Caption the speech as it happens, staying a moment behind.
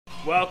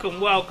Welcome,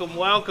 welcome,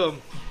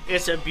 welcome.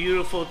 It's a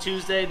beautiful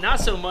Tuesday.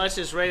 Not so much.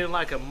 It's raining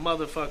like a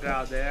motherfucker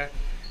out there.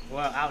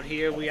 Well, out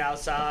here, we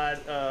outside.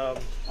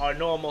 Our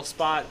normal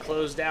spot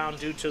closed down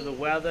due to the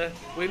weather.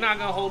 We're not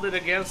going to hold it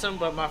against them,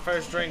 but my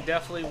first drink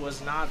definitely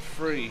was not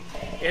free.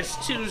 It's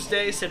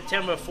Tuesday,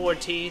 September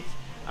 14th.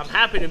 I'm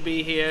happy to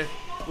be here.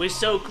 We're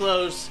so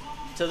close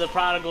to the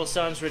prodigal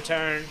son's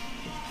return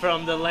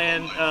from the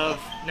land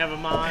of, never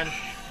mind,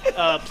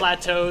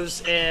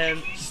 plateaus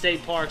and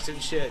state parks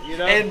and shit, you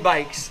know? And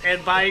bikes.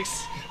 And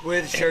bikes.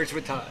 With shirts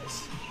with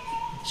ties.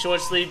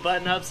 Short sleeve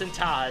button-ups and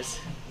ties.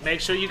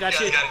 Make sure you got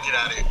gotta get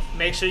out of here.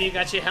 Make sure you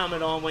got your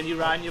helmet on when you're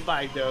riding your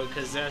bike, though,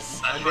 because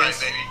that's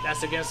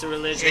against the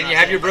religion. And you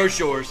have your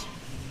brochures.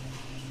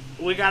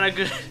 We got a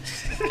good.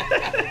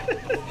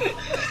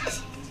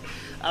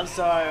 I'm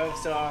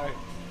sorry.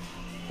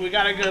 We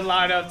got a good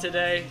lineup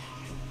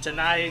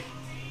tonight.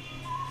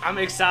 I'm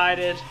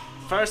excited.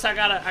 First, I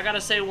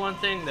gotta say one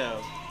thing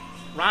though.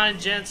 Ryan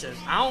Jensen,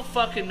 I don't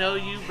fucking know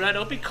you, bruh.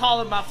 Don't be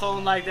calling my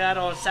phone like that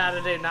on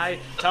Saturday night,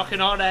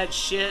 talking all that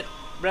shit,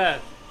 bruh.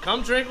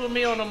 Come drink with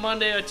me on a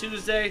Monday or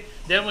Tuesday,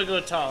 then we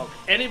go talk.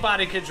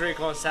 Anybody can drink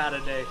on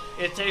Saturday.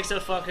 It takes a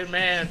fucking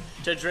man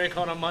to drink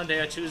on a Monday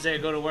or Tuesday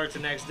and go to work the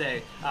next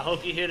day. I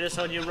hope you hear this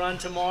on your run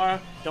tomorrow.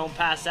 Don't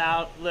pass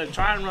out. Look,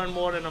 try and run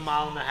more than 1.5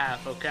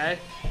 miles, okay?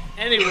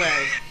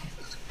 Anyway.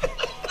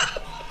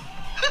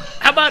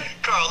 How about...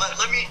 Carl,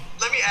 let me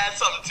add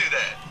something to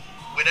that.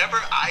 Whenever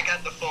I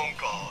got the phone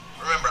call,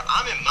 remember,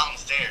 I'm in Mountain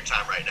Standard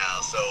Time right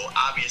now, so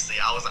obviously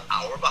I was an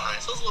hour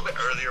behind, so it was a little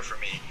bit earlier for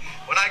me.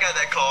 When I got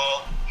that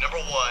call, number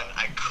one,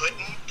 I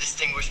couldn't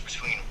distinguish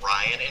between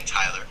Ryan and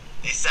Tyler.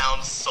 They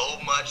sound so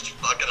much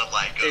fucking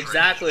alike.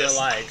 Exactly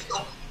alike.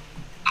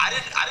 I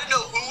didn't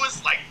know who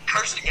was like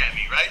cursing at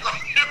me, right?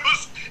 Like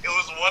it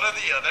was one or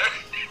the other.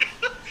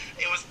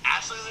 It was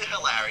absolutely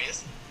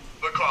hilarious.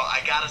 But Carl, I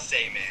gotta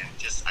say, man,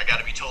 I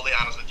gotta be totally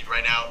honest with you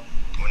right now.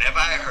 Whenever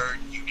I heard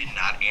you did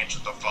not answer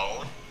the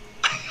phone,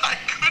 I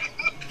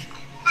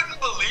couldn't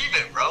believe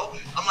it, bro.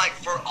 I'm like,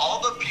 for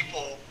all the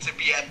people to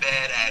be at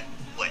bed at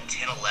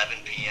 10, 11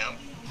 p.m.,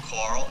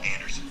 Carl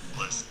Anderson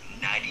was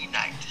 99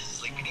 to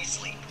sleepity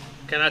sleep.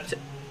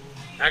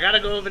 I gotta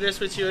go over this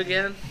with you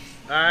again,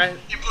 all right?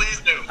 You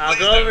please do. I'll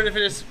go over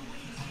this.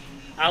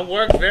 I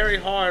worked very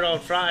hard on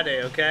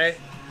Friday, okay?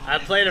 I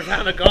played a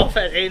round of golf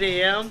at 8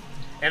 a.m.,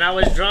 and I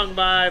was drunk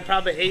by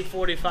probably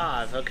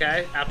 8:45,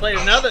 okay? I played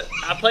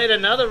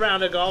another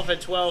round of golf at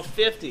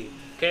 12:50,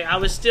 okay? I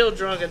was still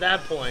drunk at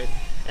that point.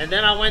 And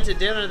then I went to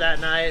dinner that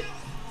night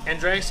and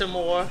drank some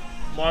more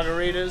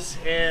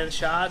margaritas and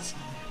shots.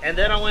 And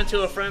then I went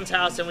to a friend's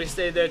house and we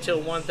stayed there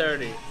till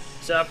 1:30.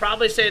 So I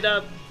probably stayed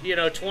up,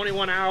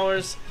 21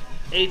 hours,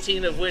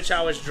 18 of which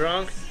I was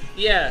drunk.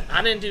 Yeah,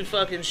 I didn't do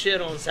fucking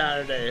shit on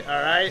Saturday,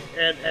 all right?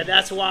 And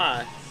that's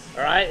why.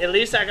 All right, at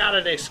least I got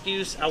an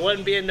excuse. I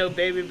wasn't being no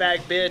baby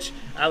back bitch.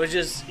 I was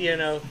just,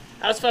 I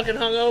was fucking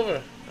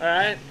hungover. All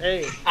right,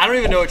 hey. I don't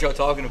even know what y'all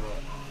talking about.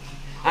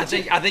 I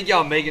think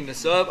y'all making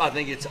this up. I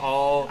think it's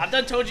all. I've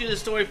done told you the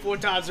story 4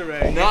 times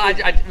already. No,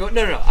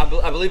 no.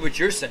 I believe what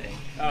you're saying,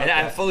 oh, and okay.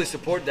 I fully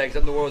support that because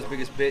I'm the world's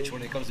biggest bitch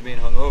when it comes to being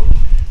hungover.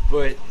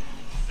 But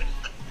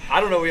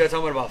I don't know what y'all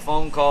talking about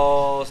phone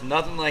calls,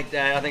 nothing like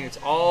that. I think it's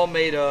all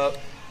made up.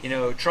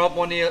 Trump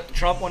won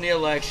the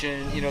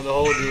election. The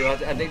whole deal.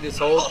 I think this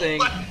whole thing.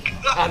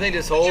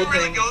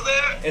 Really go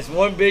there? It's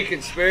one big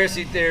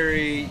conspiracy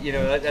theory.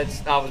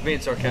 That's. I was being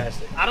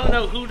sarcastic. I don't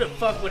know who the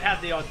fuck would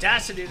have the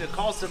audacity to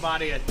call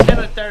somebody at 10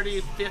 or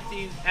 30,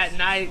 50 at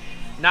night.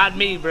 Not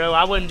me, bro.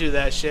 I wouldn't do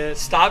that shit.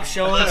 Stop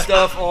showing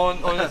stuff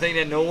on the thing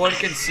that no one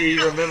can see.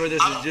 Remember,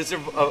 this is just a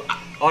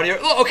audio.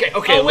 Oh, okay.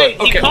 Oh, wait.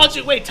 Look, okay. He called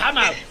you. Wait, time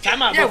out.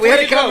 Yeah, we had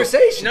a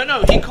conversation.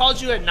 No. He called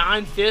you at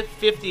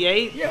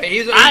 9:58. Yeah,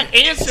 I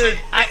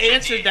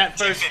answered that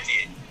first.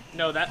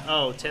 No,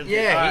 10.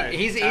 Yeah,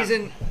 he's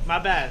in. My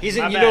bad. He's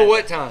in. My You bad. know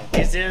what time?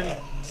 He's in.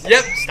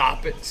 Yep.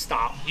 Stop it.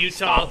 Stop.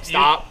 Utah.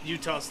 Stop.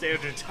 Utah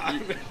Standard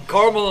Time.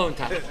 Karl Malone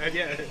time.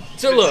 Yeah.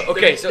 So look.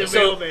 Okay.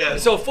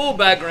 So full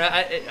background.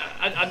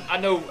 I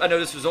know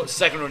this was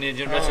second on the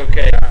agenda. That's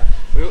okay.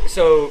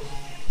 So.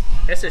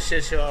 It's a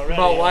shit show already.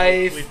 My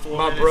wife,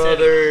 my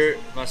brother,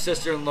 my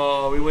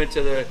sister-in-law. We went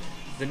to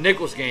the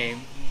Nichols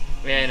game.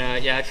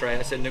 And yeah, that's right.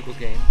 I said Nichols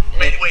game.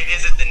 Wait,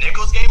 is it the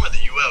Nichols game or the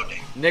UL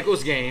game?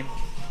 Nichols game.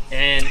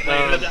 And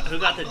who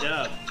got the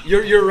dub?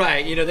 You're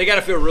right. They got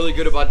to feel really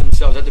good about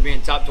themselves after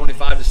being top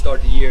 25 to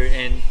start the year,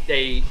 and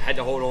they had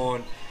to hold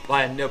on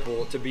by a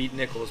nipple to beat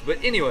Nichols.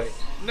 But anyway,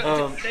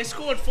 they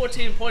scored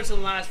 14 points in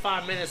the last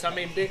 5 minutes. I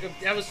mean,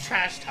 that was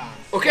trash time.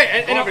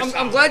 Okay, and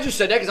I'm glad you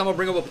said that because I'm gonna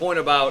bring up a point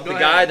about the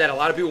guy that a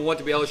lot of people want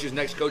to be LSU's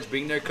next coach,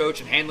 being their coach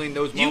and handling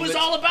those moments. You was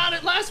all about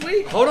it last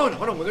week. Hold on.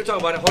 We're gonna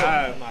talk about it. Hold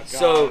on. Oh my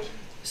god.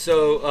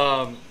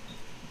 So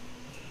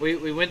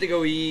we went to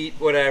go eat,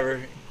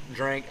 whatever.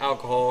 Drank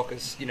alcohol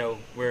because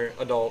we're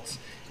adults,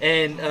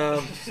 and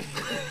are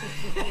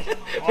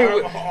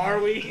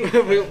we?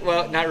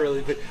 Well, not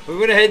really, but we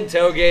went ahead and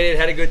tailgated,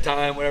 had a good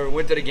time, whatever.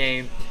 Went to the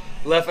game,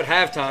 left at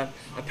halftime.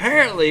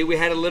 Apparently, we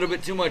had a little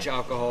bit too much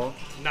alcohol.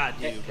 Not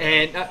you, bro.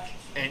 And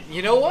And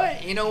you know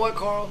what? You know what,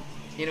 Carl?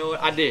 You know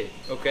what? I did.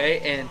 Okay,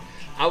 and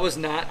I was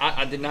not.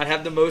 I did not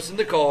have the most in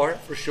the car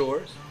for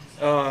sure.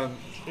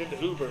 In the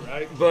Uber,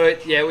 right?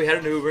 But yeah, we had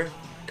an Uber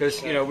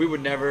because we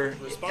would never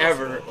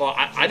ever. Well,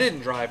 I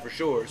didn't drive for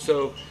sure,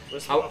 so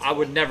I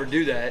would never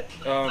do that.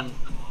 'Cause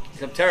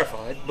I'm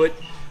terrified. But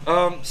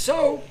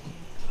so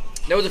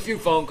there was a few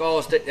phone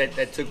calls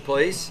that took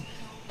place,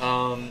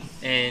 and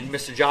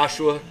Mr.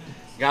 Joshua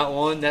got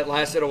one that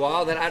lasted a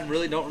while that I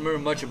really don't remember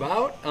much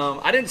about.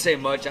 I didn't say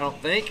much, I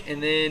don't think,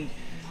 and then.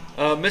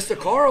 Mr.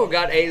 Carl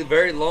got a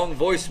very long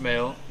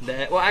voicemail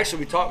that, well, actually,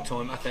 we talked to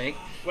him, I think.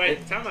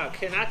 Wait, time out.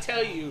 Can I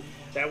tell you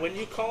that when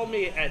you called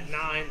me at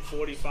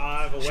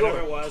 9:45 or whatever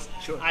it was,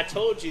 I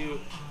told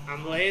you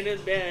I'm laying in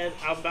bed,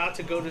 I'm about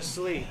to go to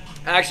sleep.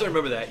 I actually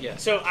remember that,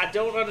 yes. So I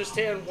don't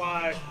understand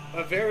why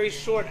a very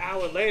short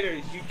hour later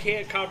you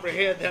can't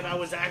comprehend that I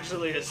was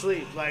actually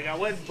asleep. Like, I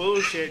wasn't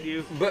bullshitting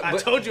you. I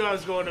told you I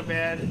was going to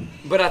bed.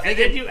 But I think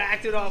and then you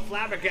acted all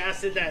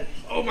flabbergasted that,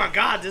 oh my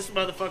God, this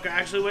motherfucker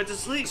actually went to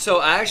sleep. So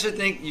I actually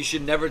think you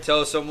should never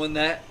tell someone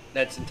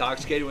that's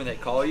intoxicated when they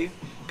call you.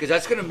 Because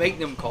that's going to make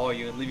them call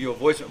you and leave you a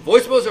voicemail.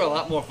 Voicemails are a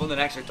lot more fun than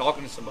actually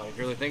talking to somebody, if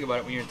you really think about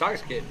it, when you're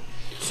intoxicated.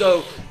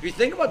 So, if you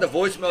think about the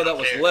voicemail that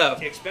was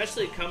left.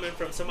 Especially coming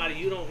from somebody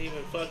you don't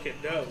even fucking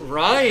know.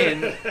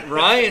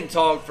 Ryan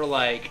talked for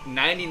like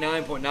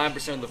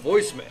 99.9% of the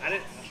voicemail.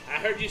 I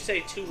heard you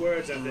say 2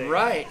 words, I think.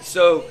 Right.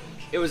 So,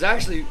 it was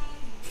actually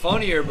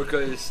funnier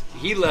because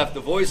he left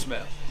the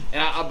voicemail.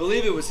 And I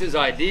believe it was his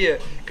idea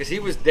because he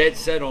was dead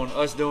set on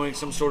us doing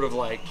some sort of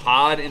like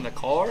pod in the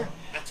car.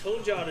 I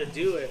told y'all to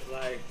do it,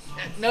 like.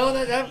 No,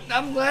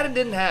 I'm glad it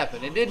didn't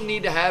happen. It didn't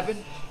need to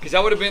happen because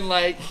that would have been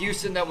like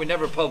Houston that we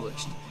never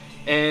published.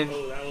 And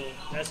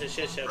that's a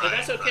shit show. But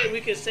that's okay. We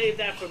can save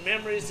that for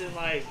memories and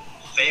like.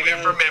 Save it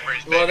for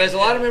memories. Well, there's a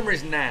lot of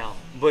memories now,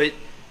 but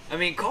I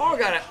mean,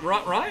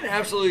 Ryan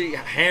absolutely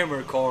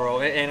hammered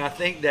Carl, and I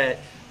think that.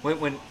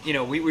 When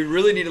we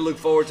really need to look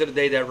forward to the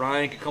day that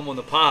Ryan could come on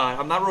the pod.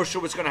 I'm not real sure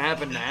what's going to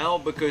happen now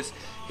because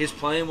his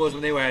plan was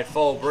when they were at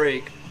fall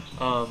break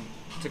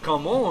to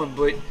come on.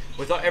 But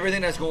with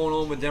everything that's going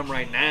on with them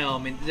right now, I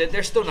mean,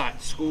 they're still not in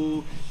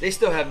school. They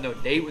still have no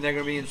date when they're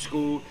going to be in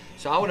school.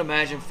 So I would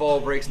imagine fall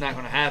break's not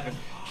going to happen.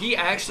 He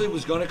actually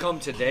was going to come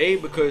today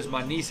because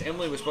my niece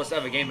Emily was supposed to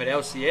have a game at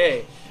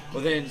LCA.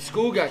 Well, then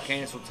school got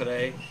canceled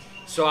today.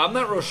 So I'm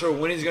not real sure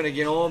when he's going to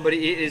get on, but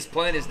his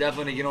plan is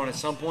definitely to get on at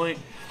some point.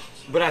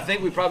 But I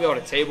think we probably ought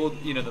to table,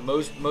 the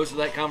most of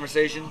that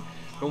conversation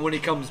from when he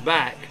comes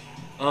back.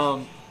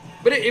 But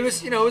it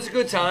was, it was a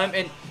good time,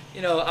 and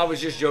I was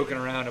just joking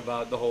around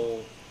about the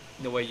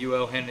way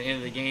UL handled the end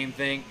of the game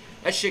thing.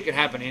 That shit could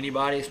happen to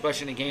anybody,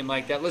 especially in a game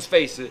like that. Let's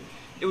face it,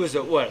 it was a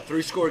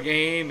 3-score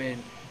game,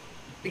 and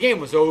the game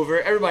was over.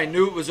 Everybody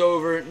knew it was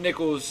over.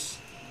 Nichols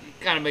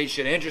kind of made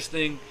shit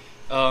interesting.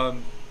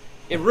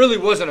 It really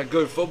wasn't a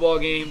good football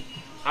game.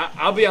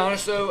 I'll be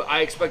honest, though. I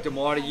expected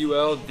more out of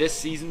UL this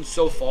season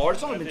so far.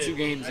 It's only been 2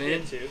 games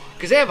in.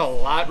 Because they have a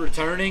lot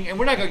returning, and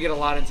we're not going to get a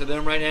lot into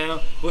them right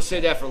now. We'll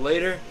save that for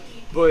later.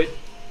 But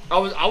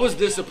I was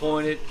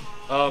disappointed.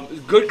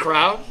 Good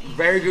crowd.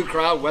 Very good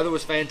crowd. Weather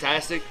was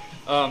fantastic.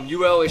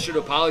 UL issued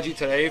an apology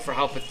today for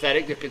how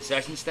pathetic the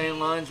concession stand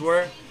lines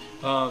were.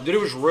 Dude,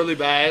 it was really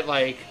bad.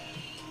 Like,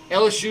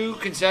 LSU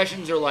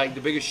concessions are like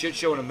the biggest shit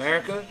show in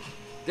America.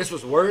 This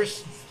was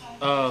worse.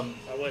 I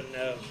wouldn't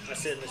know. I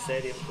sit in the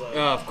stadium club.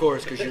 Of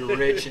course, because you're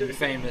rich and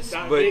famous.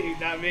 Not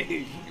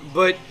me.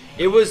 But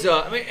it was,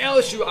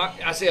 LSU,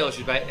 I say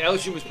LSU, but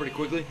LSU was pretty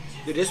quickly.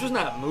 Dude, this was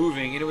not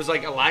moving, and it was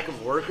like a lack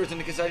of workers in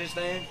the concession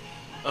stand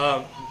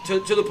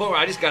to the point where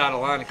I just got out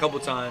of line a couple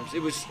times.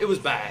 It was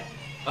bad.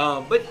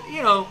 But,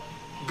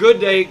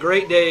 good day,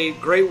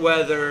 great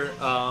weather.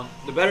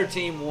 The better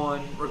team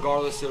won,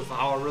 regardless of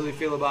how I really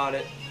feel about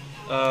it.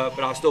 But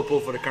I'll still pull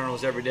for the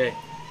Colonels every day.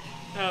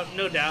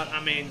 No doubt. I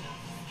mean,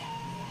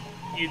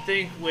 you'd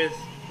think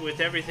with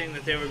everything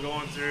that they were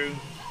going through,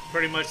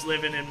 pretty much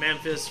living in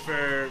Memphis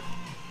for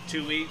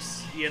 2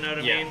 weeks, you know what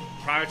I mean?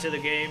 Prior to the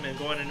game and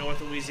going to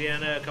North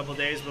Louisiana a couple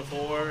days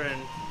before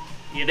and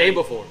Day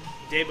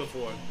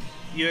before.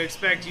 You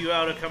expect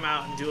UL to come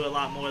out and do a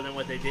lot more than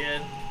what they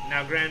did.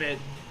 Now, granted,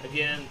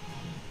 again,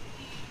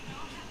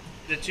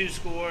 the 2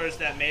 scores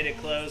that made it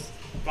close,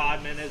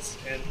 5 minutes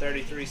and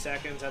 33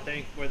 seconds, I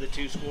think, were the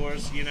 2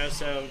 scores,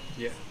 so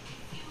yeah.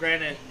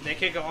 Granted, they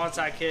kick an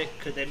onside kick.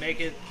 Could they make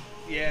it?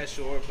 Yeah,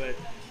 sure, but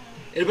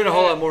it'd have been a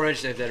whole lot more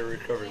interesting if they had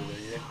recovered it,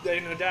 yeah.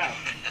 There's no doubt.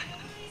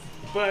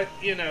 But,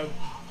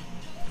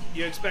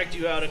 you expect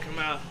UL to come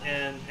out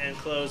and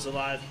close a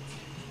lot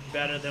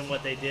better than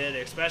what they did,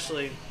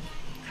 especially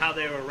how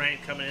they were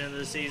ranked coming into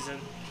the season.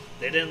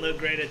 They didn't look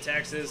great at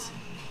Texas.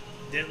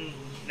 Didn't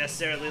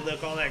necessarily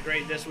look all that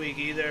great this week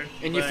either.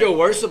 And you feel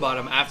worse about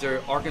them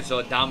after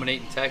Arkansas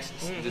dominating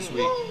Texas this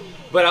week.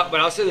 But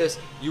I'll say this.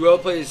 UL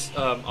plays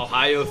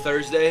Ohio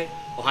Thursday.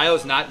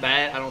 Ohio's not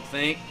bad, I don't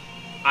think.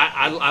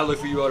 I look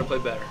for UL to play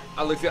better.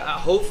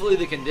 Hopefully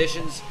the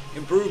conditions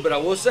improve, but I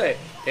will say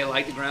they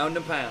like the ground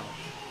and pound.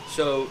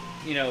 So,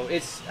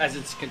 it's as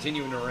it's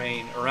continuing to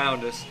rain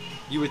around us.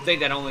 you would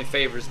think that only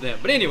favors them.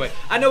 But anyway,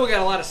 I know we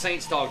got a lot of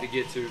Saints talk to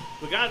get to.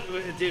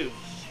 Dude,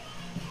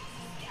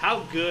 how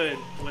good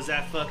was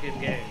that fucking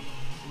game?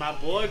 My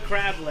boy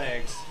Crab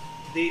Legs,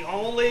 the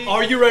only...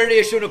 Are you ready to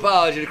issue an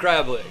apology to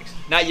Crab Legs?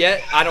 Not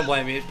yet? I don't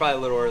blame you. It's probably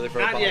a little early for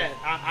an Not apology. yet.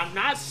 I'm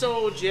not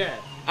sold yet.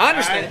 I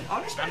understand.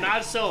 All right? I'm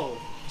not sold.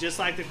 Just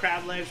like the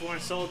Crab Legs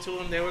weren't sold to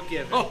him, they were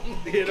given. Oh,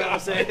 you know what I'm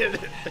saying?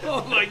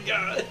 Oh, my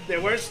God. They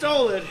weren't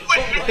stolen.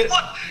 Wait,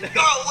 what?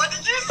 Carl, what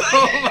did you say?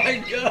 Oh,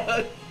 my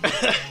God.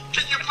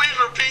 Can you please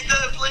repeat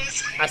that,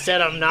 please? I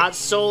said I'm not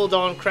sold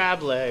on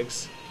Crab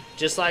Legs.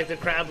 Just like the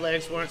Crab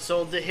Legs weren't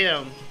sold to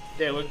him,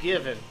 they were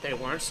given. They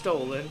weren't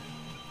stolen.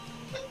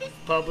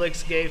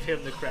 Publix gave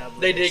him the Crab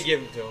Legs. They did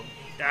give them to him.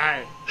 All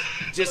right.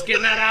 Just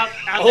getting that out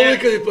Only there.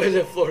 because he plays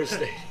at Florida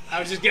State.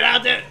 I was just getting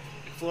out there.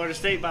 Florida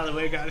State, by the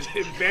way, got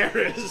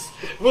embarrassed.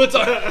 We'll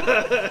talk.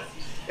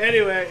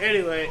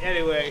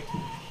 Anyway.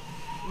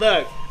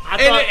 Look, I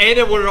And thought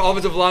then one of the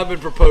offensive linemen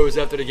proposed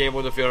after the game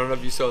on the field. I don't know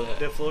if you saw that.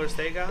 the Florida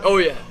State guy. Oh,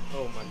 yeah.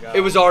 Oh my God.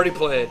 It was already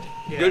planned.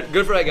 Yeah.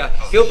 Good for that guy.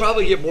 He'll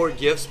probably get more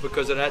gifts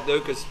because of that, though,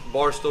 because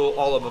Barstool,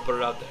 all of them put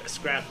it out there.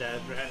 Scrap that.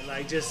 Right?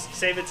 Like, just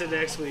save it to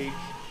next week.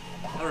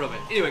 I don't know,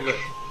 man. Anyway, go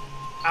ahead.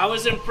 I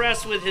was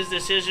impressed with his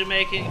decision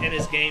making and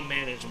his game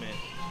management.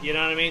 You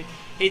know what I mean?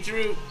 He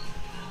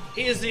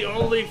is the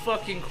only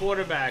fucking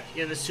quarterback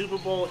in the Super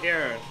Bowl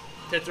era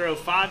to throw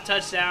 5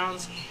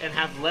 touchdowns and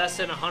have less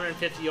than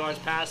 150 yards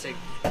passing.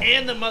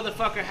 And the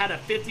motherfucker had a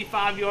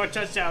 55-yard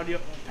touchdown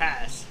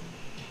pass.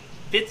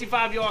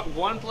 55-yard,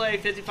 one play,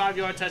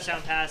 55-yard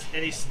touchdown pass,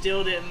 and he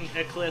still didn't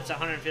eclipse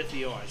 150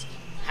 yards.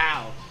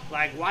 How?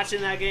 Like,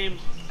 watching that game,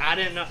 I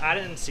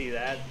didn't see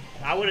that.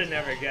 I would have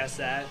never guessed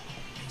that.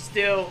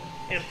 Still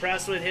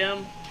impressed with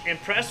him.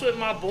 Impressed with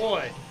my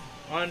boy,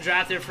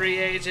 undrafted free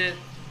agent,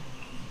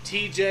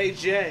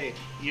 TJJ.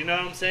 You know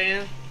what I'm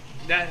saying?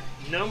 That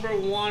number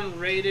 1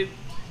 rated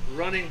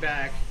running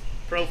back,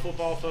 Pro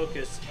Football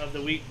Focus of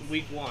the week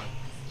 1.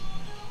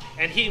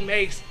 And he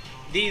makes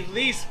the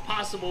least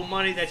possible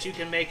money that you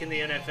can make in the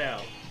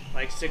NFL.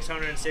 Like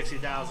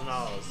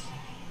 $660,000.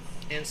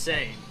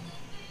 Insane.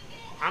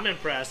 I'm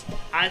impressed.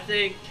 I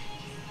think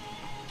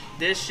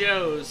this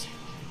shows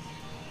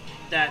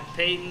that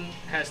Peyton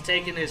has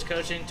taken his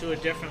coaching to a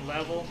different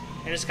level.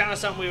 And it's kind of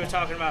something we were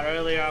talking about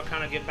earlier. I'll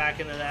kind of get back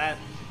into that.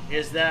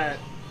 Is that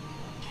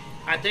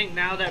I think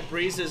now that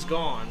Breeze is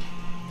gone,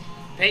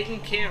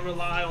 Peyton can't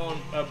rely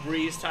on a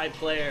Breeze-type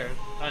player,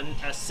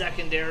 a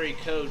secondary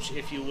coach,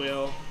 if you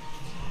will,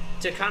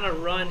 to kind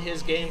of run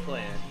his game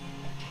plan.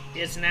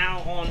 It's now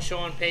on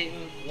Sean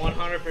Payton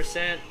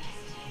 100%.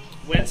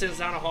 Winston's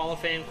not a Hall of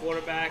Fame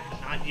quarterback,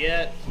 not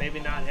yet, maybe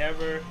not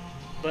ever,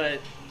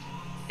 but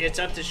it's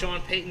up to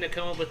Sean Payton to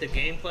come up with a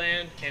game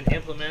plan and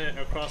implement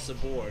it across the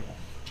board.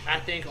 I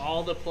think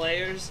all the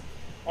players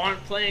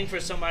aren't playing for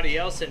somebody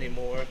else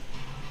anymore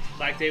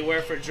like they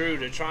were for Drew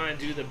to try and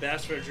do the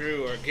best for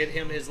Drew or get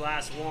him his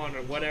last one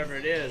or whatever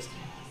it is.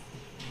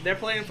 They're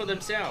playing for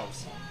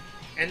themselves,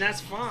 and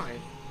that's fine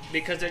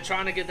because they're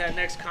trying to get that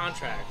next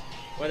contract,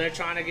 or they're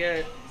trying to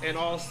get an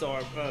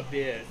all-star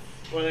bid,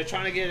 or they're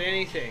trying to get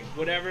anything,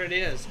 whatever it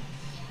is.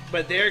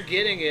 But they're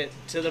getting it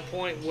to the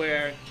point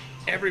where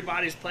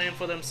everybody's playing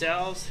for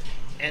themselves,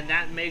 and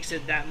that makes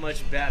it that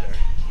much better.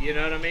 You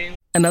know what I mean?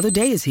 Another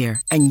day is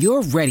here, and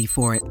you're ready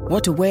for it.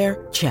 What to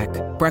wear? Check.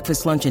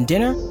 Breakfast, lunch, and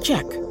dinner?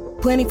 Check.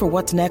 Planning for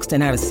what's next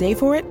and how to save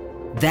for it?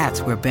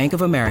 That's where Bank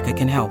of America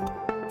can help.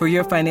 For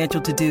your financial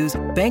to-dos,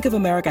 Bank of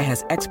America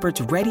has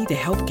experts ready to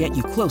help get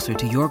you closer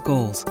to your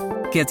goals.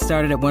 Get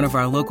started at one of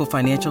our local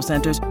financial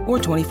centers or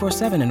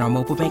 24/7 in our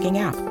mobile banking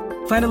app.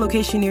 Find a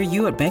location near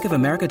you at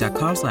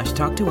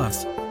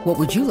bankofamerica.com/talktous. What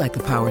would you like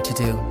the power to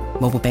do?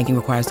 Mobile banking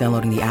requires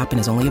downloading the app and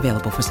is only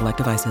available for select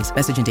devices.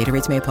 Message and data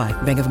rates may apply.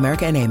 Bank of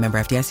America N.A., member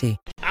FDIC.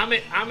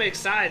 I'm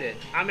excited.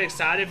 I'm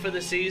excited for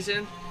the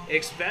season,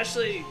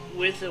 especially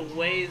with the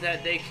way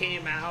that they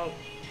came out.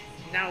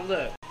 Now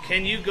look,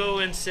 can you go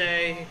and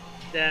say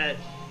that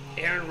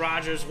Aaron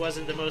Rodgers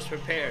wasn't the most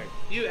prepared?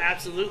 You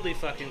absolutely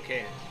fucking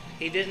can.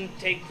 He didn't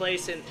take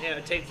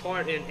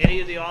part in any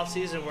of the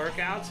off-season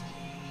workouts.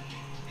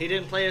 He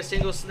didn't play a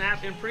single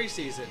snap in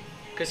preseason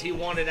because he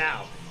wanted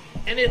out.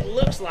 And it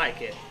looks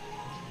like it.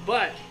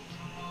 But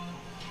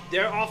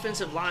their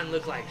offensive line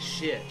looked like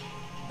shit.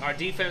 Our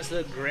defense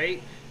looked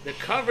great. The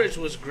coverage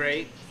was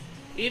great.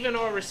 Even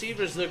our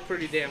receivers looked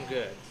pretty damn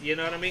good. You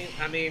know what I mean?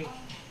 I mean,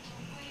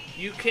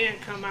 you can't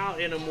come out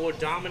in a more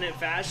dominant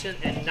fashion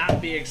and not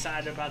be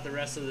excited about the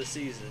rest of the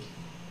season.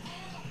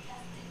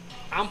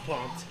 I'm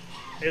pumped.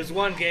 There's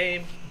one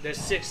game. There's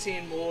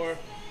 16 more.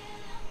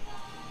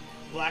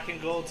 Black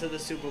and gold to the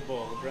Super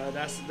Bowl, bro.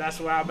 That's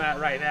where I'm at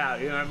right now.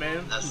 You know what I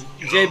mean?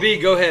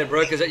 JB, go ahead,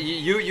 bro, because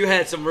you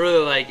had some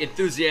really like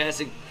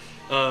enthusiastic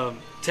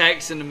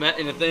texts in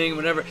the thing,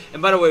 whatever.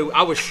 And by the way,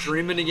 I was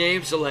streaming the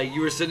game, so like you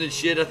were sending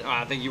shit.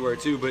 I think you were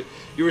too, but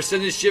you were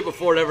sending shit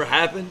before it ever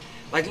happened.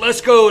 Like, let's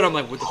go, and I'm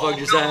like, what the fuck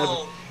just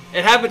happened?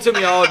 It happened to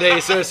me all day,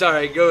 so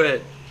sorry. Go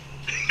ahead.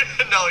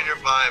 No, you're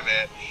fine,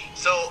 man.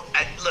 So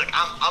look,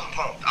 I'm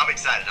pumped. I'm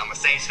excited. I'm a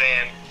Saints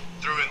fan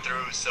through and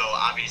through. So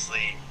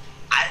obviously,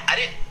 I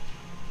didn't.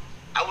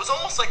 I was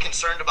almost like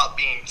concerned about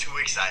being too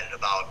excited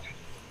about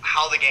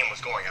how the game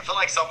was going. I felt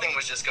like something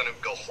was just going to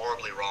go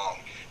horribly wrong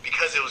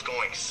because it was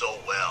going so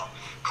well.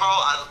 Carl,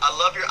 I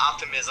love your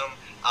optimism.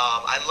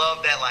 I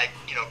love that, like,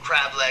 you know,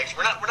 crab legs.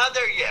 We're not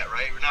there yet,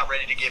 right? We're not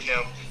ready to give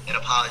him an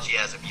apology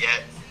as of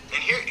yet. And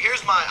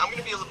here's my. I'm going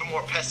to be a little bit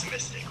more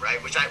pessimistic, right?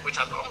 Which I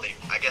normally,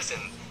 I guess, in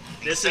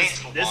This Saints is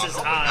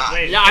football, odd.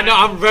 Wait, Yeah, I know.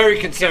 I'm very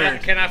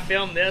concerned. Can I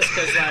film this?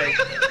 Because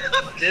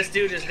like this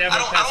dude is never. I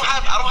don't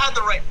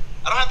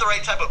have the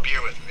right type of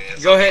beer with me.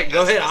 Man. Go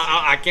ahead.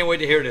 I can't wait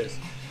to hear this.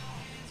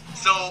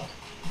 So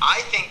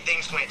I think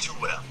things went too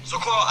well. So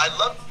Carl, I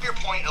love your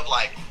point of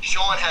like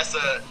Sean has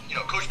to, you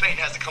know, Coach Payton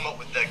has to come up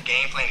with the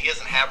game plan. He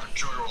doesn't have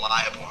Drew to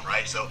rely upon,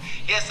 right? So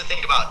he has to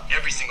think about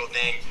every single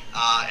thing.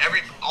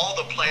 All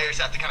the players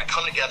have to kind of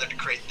come together to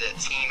create the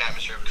team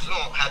atmosphere because we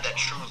don't have that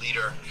true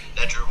leader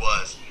that Drew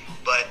was.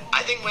 But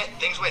I think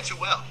things went too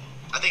well.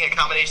 I think a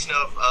combination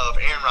of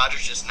Aaron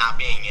Rodgers just not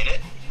being in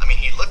it. I mean,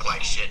 he looked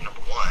like shit, number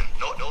one.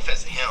 No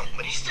offense to him,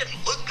 but he just didn't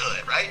look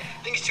good, right?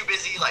 I think he's too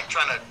busy like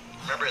trying to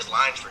remember his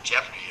lines for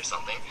Jeopardy or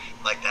something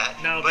like that.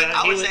 No, but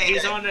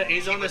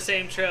he's on the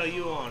same trail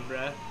you on,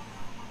 bruh.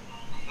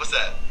 What's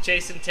that?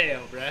 Chasing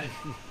tail, bruh.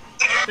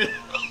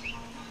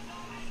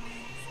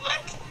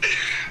 What?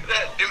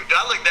 Dude, do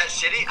I look that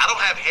shitty? I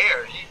don't have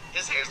hair.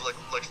 His hair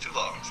looks too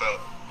long. So,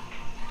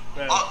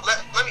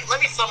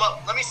 let me sum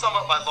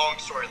up my long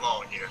story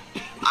long here.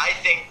 I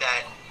think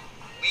that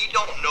we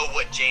don't know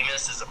what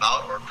Jameis is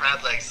about or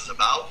Crab Legs is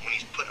about when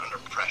he's put under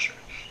pressure.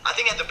 I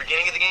think at the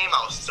beginning of the game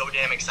I was so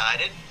damn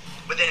excited,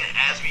 but then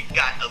as we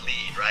got a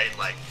lead, right,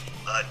 like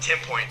a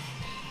 10-point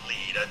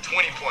lead, a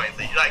 20-point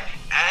lead, like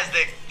as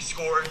they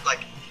scored,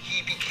 like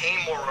he became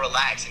more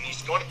relaxed and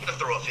he's going to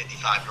throw a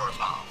 55-yard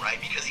bomb, right,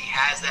 because he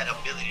has that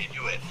ability to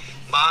do it.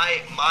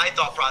 My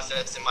thought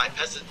process and my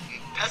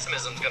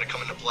pessimism is going to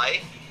come into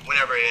play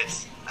whenever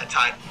it's a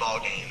tied ball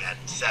game at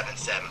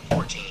 7-7,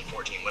 14,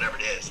 whatever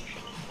it is.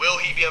 Will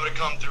he be able to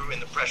come through in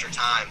the pressure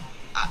time?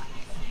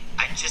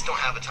 I just don't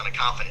have a ton of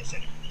confidence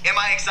in it. Am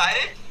I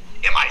excited?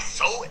 Am I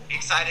so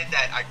excited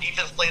that our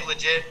defense played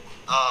legit?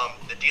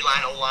 The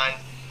D-line, O-line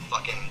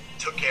fucking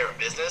took care of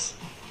business?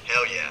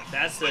 Hell yeah.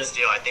 But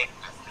still, I think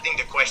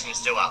the question is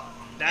still out.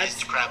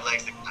 Is Crab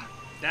Legs the guy?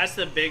 That's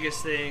the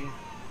biggest thing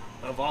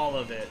of all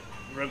of it.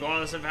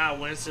 Regardless of how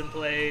Winston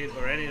played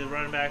or any of the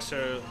running backs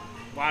or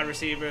wide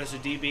receivers or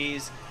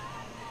DBs,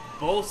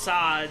 both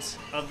sides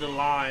of the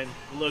line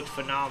looked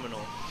phenomenal.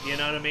 You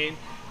know what I mean?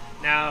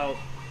 Now,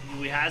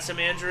 we had some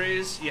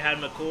injuries. You had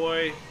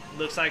McCoy.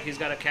 Looks like he's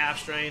got a calf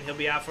strain. He'll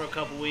be out for a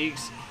couple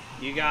weeks.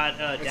 You got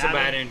It's a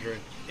bad injury.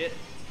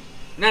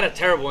 Not a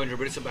terrible injury,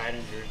 but it's a bad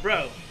injury.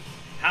 Bro,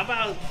 how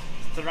about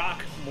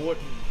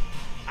Throckmorton?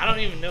 I don't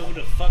even know who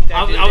the fuck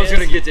that dude is. I was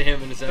going to get to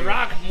him in a second.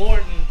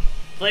 Throckmorton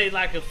played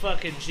like a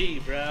fucking G,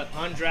 bro.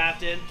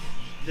 Undrafted.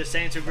 The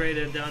Saints are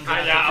graded the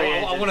undrafted free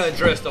agents. I want to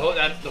address the whole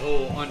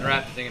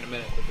undrafted thing in a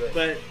minute.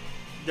 But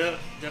the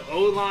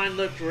O-line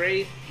looked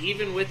great,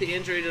 even with the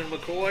injury to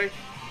McCoy.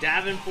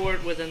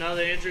 Davenport with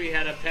another injury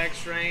had a pec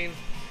strain,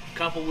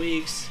 couple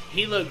weeks.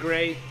 He looked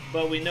great,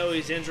 but we know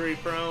he's injury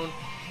prone.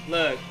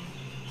 Look,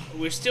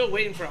 we're still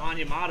waiting for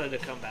Onyemata to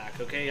come back,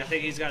 okay? I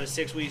think he's got a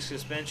 6-week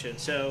suspension,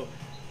 so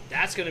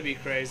that's going to be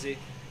crazy.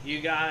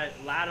 You got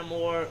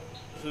Lattimore,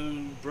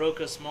 who broke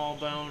a small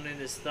bone in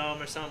his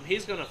thumb or something.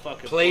 He's going to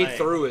fucking play. Played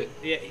through it.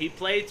 Yeah, he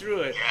played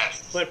through it.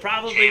 Yes. But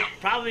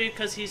probably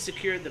because he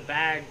secured the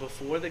bag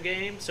before the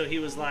game, so he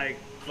was like,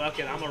 fuck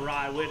it, I'm going to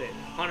ride with it.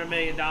 $100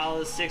 million,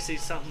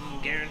 60-something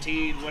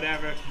guaranteed,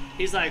 whatever.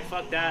 He's like,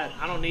 fuck that.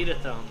 I don't need a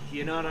thumb.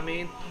 You know what I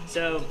mean?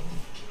 So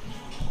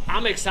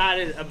I'm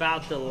excited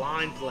about the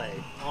line play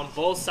on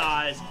both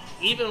sides,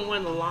 even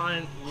when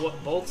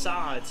both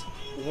sides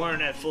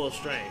weren't at full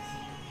strength.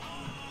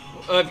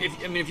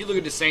 If you look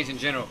at the Saints in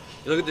general,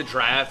 you look at the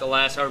draft the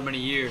last however many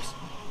years,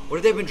 what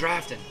have they been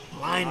drafting?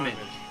 Linemen.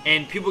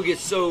 And people get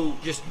so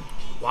just,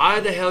 why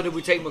the hell did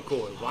we take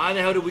McCoy? Why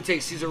the hell did we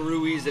take Cesar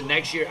Ruiz the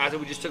next year after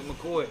we just took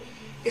McCoy?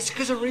 It's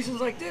because of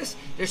reasons like this.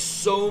 There's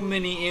so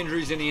many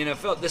injuries in the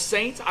NFL. The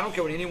Saints, I don't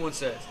care what anyone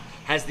says,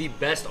 has the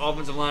best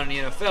offensive line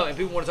in the NFL. And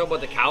people want to talk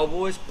about the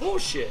Cowboys.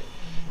 Bullshit.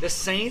 The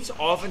Saints'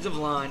 offensive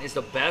line is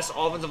the best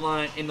offensive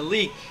line in the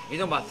league. You're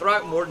talking about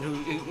Throckmorton,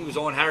 who was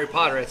on Harry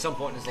Potter at some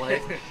point in his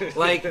life.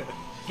 Like,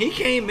 he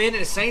came in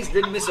and the Saints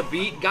didn't miss a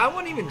beat. Guy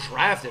wasn't even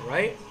drafted,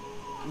 right?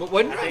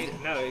 Wasn't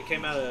drafted. No, he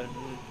came out of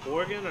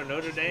Oregon or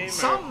Notre Dame.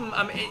 Something.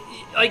 I mean,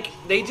 like,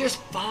 they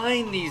just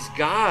find these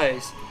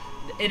guys,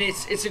 and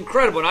it's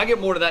incredible. And I'll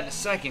get more to that in a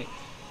second.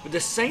 But the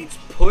Saints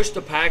pushed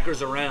the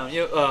Packers around.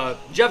 You know,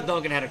 Jeff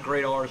Duncan had a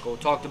great article.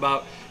 Talked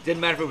about, didn't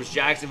matter if it was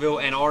Jacksonville,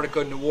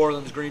 Antarctica, New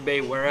Orleans, Green Bay,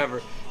 wherever.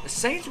 The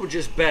Saints were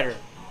just better.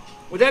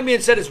 With that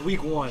being said, it's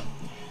week 1.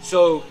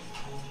 So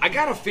I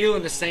got a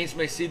feeling the Saints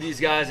may see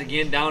these guys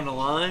again down the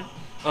line.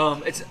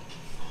 It's,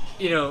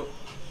 you know,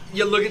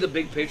 you look at the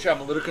big picture, I'm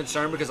a little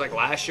concerned because, like,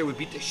 last year we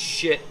beat the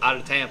shit out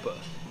of Tampa.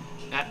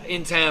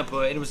 In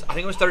Tampa, and I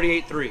think it was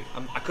 38-3.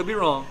 I could be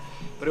wrong.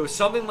 but it was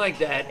something like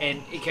that,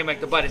 and it came back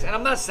to bite us. And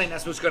I'm not saying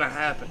that's what's going to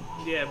happen.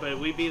 Yeah, but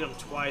we beat them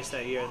twice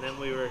that year, and then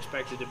we were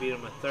expected to beat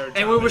them a third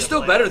time. And we were in the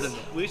still playoffs. better than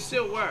them. We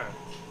still were.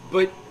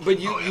 But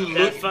you That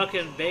look.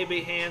 fucking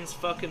baby hands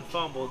fucking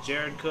fumble,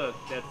 Jared Cook.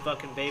 That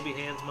fucking baby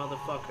hands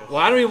motherfucker. Well,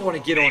 I don't even want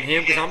to get on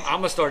him because I'm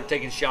gonna start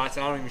taking shots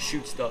and I don't even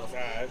shoot stuff.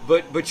 Alright.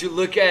 But you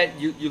look at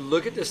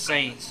the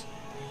Saints.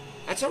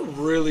 That's a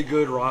really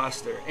good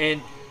roster,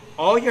 and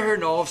all you heard in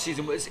the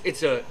offseason was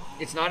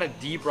it's not a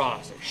deep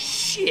roster.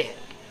 Shit,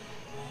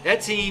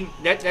 that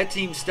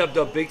team stepped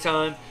up big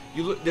time.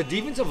 You look the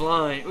defensive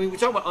line. I mean, we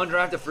talk about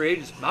undrafted free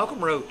agents. Malcolm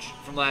Roach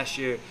from last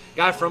year,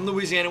 guy from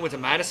Louisiana, went to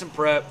Madison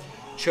Prep,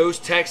 chose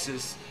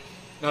Texas.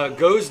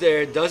 Goes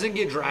there, doesn't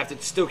get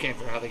drafted. Still can't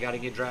figure out how they got to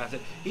get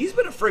drafted. He's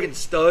been a friggin'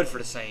 stud for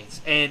the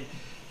Saints, and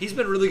he's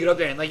been really good up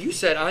there. And like you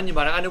said,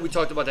 Onyemata, I know we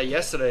talked about that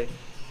yesterday.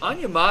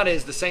 Onyemata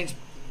is the Saints.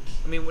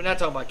 I mean, we're not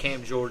talking about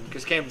Cam Jordan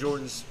because Cam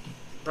Jordan's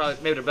probably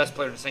maybe the best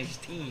player on the Saints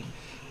team.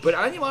 But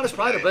Onyemata's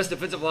probably the best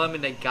defensive lineman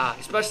they got,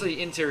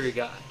 especially interior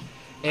guy.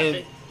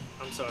 And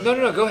I'm sorry.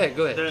 no, go ahead.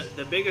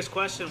 The biggest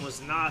question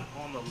was not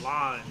on the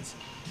lines.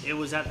 It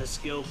was at the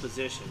skill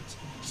positions.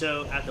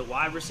 So at the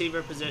wide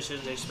receiver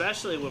positions,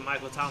 especially with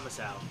Michael Thomas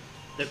out,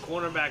 the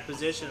cornerback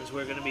positions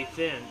were going to be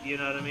thin. You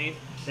know what I mean?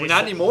 Well,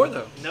 not anymore,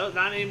 though. No,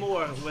 not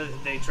anymore.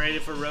 They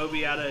traded for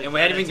Roby out of. And we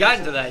hadn't even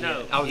gotten to that no,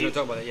 yet. I was going to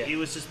talk about that yet. He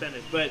was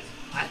suspended. But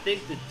I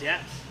think the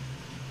depth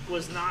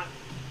was not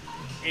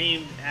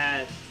aimed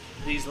at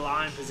these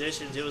line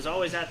positions. It was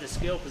always at the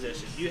skill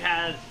position. You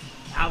had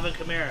Alvin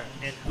Kamara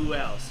and who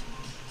else?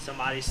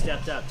 Somebody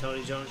stepped up,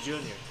 Tony Jones Jr.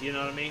 You know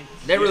what I mean?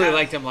 They really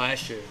liked him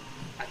last year.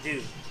 I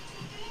do.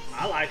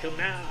 I like him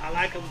now. I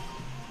like him.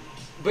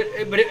 But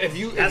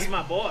That's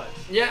my boy.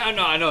 Yeah,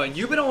 I know. And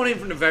you've been on him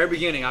from the very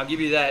beginning. I'll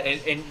give you that.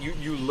 And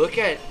you look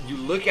at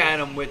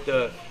him with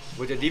the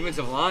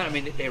defensive line. I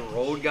mean, they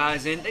rolled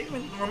guys in.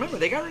 Remember,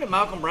 they got rid of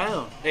Malcolm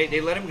Brown.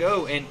 They let him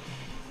go, and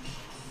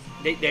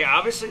they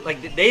obviously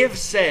they have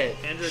said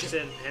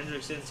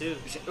Hendrickson too.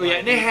 Oh, yeah,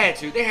 and they had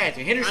to.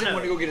 Henderson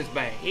wanted to go get his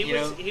bang.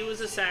 He was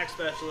a sack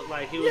specialist.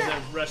 He was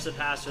a rush the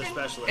passer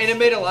specialist. And it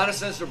made a lot of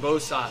sense for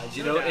both sides.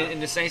 No doubt.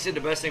 And the Saints did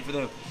the best thing for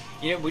them.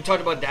 We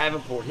talked about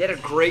Davenport. He had a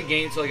great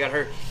game until he got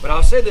hurt. But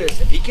I'll say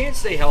this: if he can't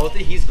stay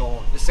healthy, he's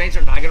gone. The Saints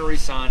are not going to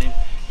re-sign him.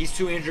 He's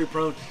too injury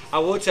prone. I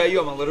will tell you,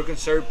 I'm a little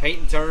concerned.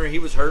 Peyton Turner, he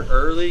was hurt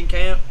early in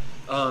camp.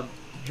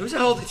 He was a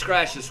healthy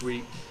scratch this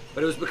week,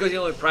 but it was because he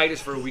only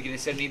practiced for a week and they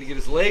said he needed to get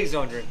his legs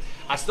under him.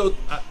 I'm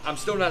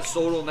still not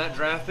sold on that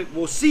draft pick.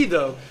 We'll see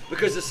though,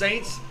 because the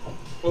Saints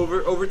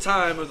over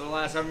time, over the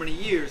last how many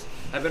years,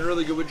 have been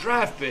really good with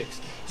draft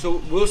picks.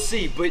 So we'll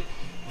see. But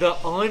the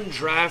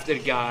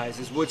undrafted guys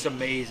is what's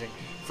amazing.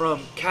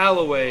 From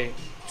Callaway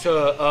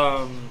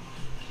to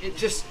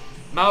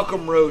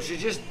Malcolm Roach.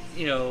 It's just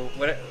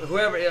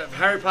whoever,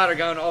 Harry Potter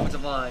guy on the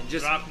offensive line.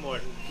 Just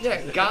Throckmorton.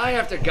 Yeah, guy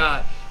after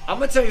guy. I'm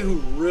going to tell you who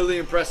really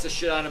impressed the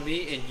shit out of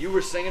me, and you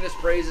were singing his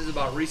praises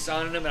about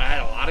re-signing him, and I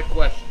had a lot of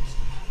questions.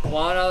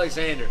 Quan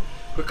Alexander.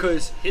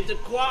 Because hit the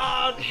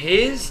quad.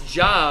 His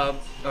job,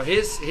 or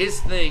his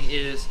thing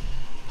is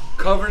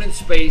covering in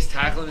space,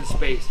 tackling in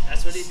space.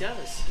 That's what he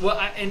does. Well,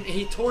 and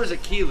he tore his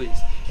Achilles,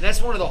 and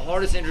that's one of the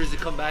hardest injuries to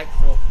come back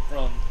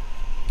from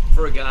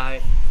for a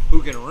guy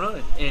who can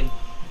run. And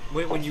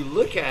when you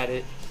look at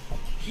it,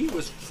 he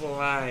was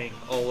flying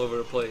all over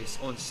the place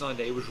on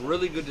Sunday. It was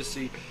really good to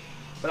see.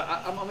 But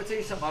I'm going to tell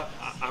you something.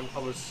 I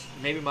was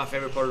maybe my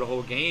favorite part of the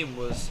whole game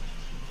was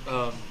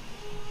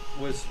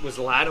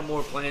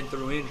Lattimore playing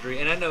through injury.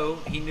 And I know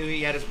he knew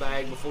he had his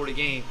bag before the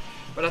game.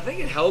 But I think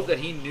it helped that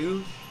he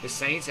knew the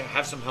Saints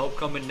have some help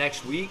coming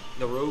next week.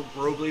 The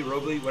Roby,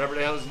 whatever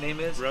the hell his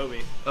name is.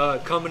 Roby.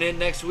 Coming in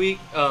next week.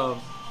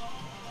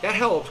 That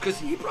helps because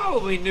he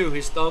probably knew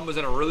his thumb was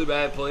in a really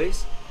bad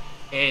place.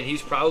 And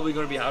he's probably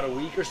going to be out a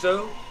week or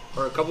so.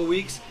 Or a couple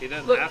weeks. He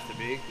doesn't have to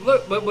be.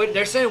 Look, but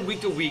they're saying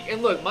week to week.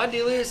 And look, my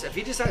deal is, if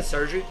he just had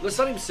surgery, let's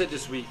let him sit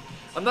this week.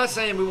 I'm not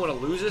saying we want to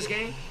lose this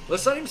game.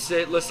 Let's let him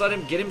sit. Let's let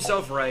him get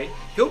himself right.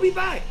 He'll be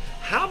back.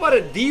 How about a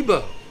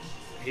Debo?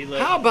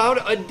 How about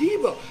a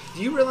Debo?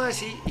 Do you realize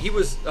he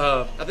was,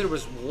 I think it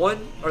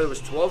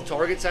was 12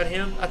 targets at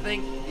him, I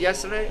think,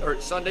 yesterday or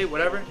Sunday,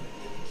 whatever.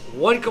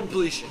 1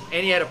 completion,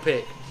 and he had a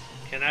pick.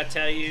 Can I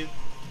tell you,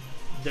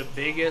 the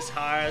biggest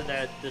hire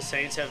that the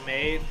Saints have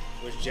made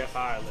was Jeff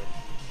Ireland.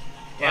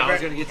 Yeah, I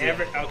was going to get to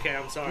that. Okay,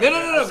 I'm sorry.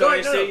 No. I'm sorry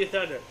to No. steal your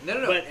thunder.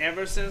 No. But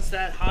ever since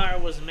that hire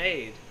was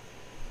made,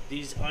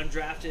 these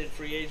undrafted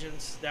free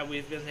agents that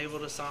we've been able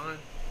to sign,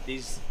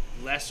 these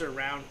lesser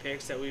round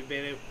picks that we've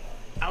been able,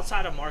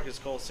 outside of Marcus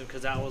Colston,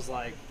 because that was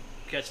like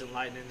catching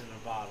lightning in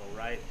a bottle,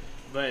 right?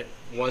 But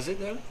was it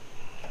though?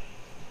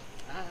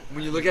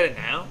 When you look at it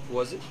now,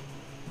 was it?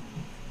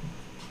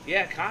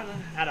 Yeah, kind of.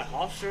 Out of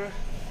Hofstra.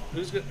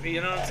 Who's good?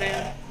 You know what I'm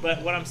saying?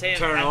 But what I'm saying,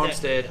 Turner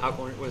Armstead,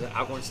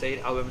 Alcorn State,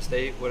 Alabama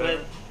State,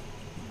 whatever.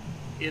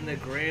 But in the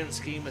grand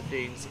scheme of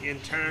things, in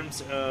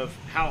terms of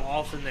how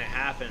often they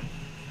happen,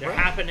 they're Right.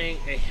 happening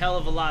a hell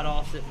of a lot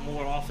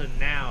more often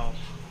now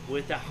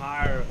with the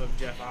hire of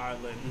Jeff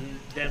Ireland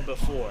than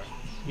before.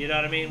 You know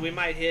what I mean? We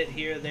might hit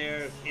here,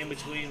 there, in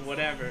between,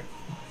 whatever.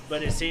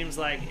 But it seems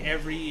like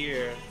every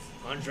year,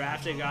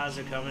 undrafted guys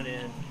are coming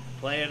in,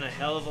 playing a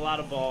hell of a lot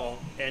of ball,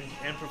 and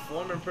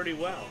performing pretty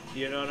well.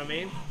 You know what I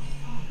mean?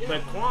 Yeah.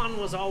 But Quan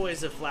was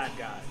always a flat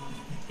guy.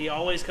 He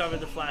always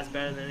covered the flats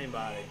better than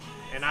anybody.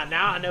 And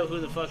now I know who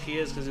the fuck he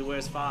is because he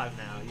wears 5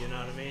 now. You know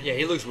what I mean? Yeah,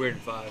 he looks weird in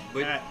 5.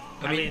 But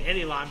I mean,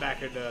 any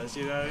linebacker does.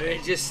 You know what I mean?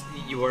 It just,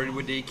 you worried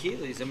with the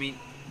Achilles. I mean,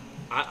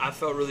 I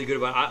felt really good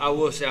about it. I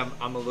will say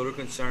I'm a little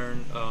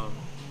concerned.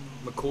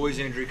 McCoy's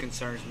injury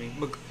concerns me.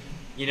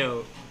 You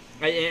know,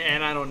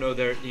 and I don't know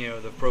their, you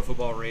know, the Pro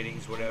Football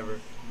ratings, whatever.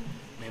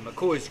 Man,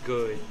 McCoy's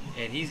good,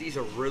 and he's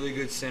a really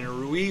good center.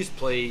 Ruiz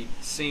played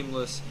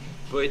seamless,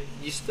 but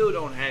you still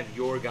don't have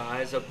your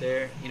guys up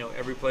there, you know,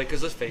 every play.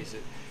 Because let's face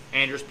it,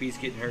 Andrus Peat's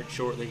getting hurt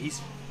shortly.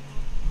 He's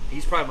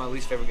probably my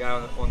least favorite guy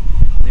on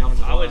the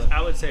offensive line.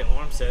 I would say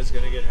Armstead's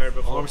going to get hurt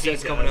before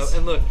Armstead's coming up.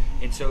 And look,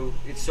 and so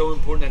it's so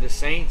important that the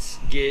Saints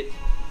get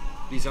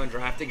these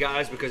undrafted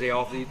guys because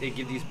they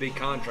give these big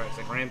contracts.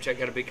 Like Ramczyk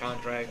got a big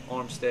contract,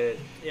 Armstead.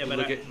 Yeah, you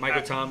look at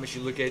Michael Thomas,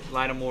 you look at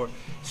Lattimore.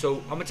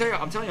 So I'm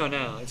telling y'all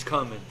now, it's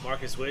coming.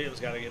 Marcus Williams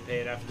got to get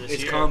paid after this year.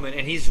 It's coming,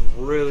 and he's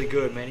really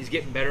good, man. He's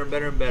getting better and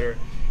better and better.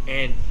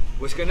 And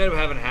what's going to end up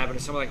having to happen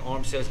is somebody like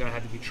Armstead's going to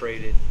have to be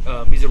traded.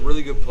 He's a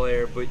really good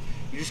player, but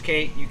you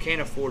can't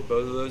afford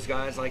both of those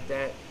guys like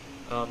that.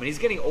 And he's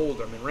getting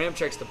older. I mean,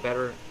 Ramczyk's the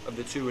better of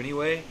the two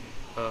anyway.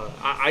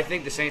 I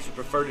think the Saints would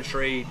prefer to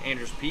trade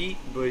Andrus Peat,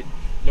 but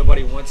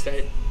nobody wants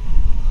that.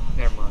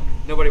 Never mind.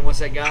 Nobody wants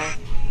that guy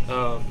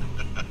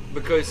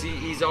because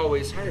he's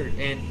always hurt.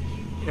 And,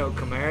 you know,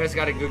 Kamara's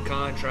got a good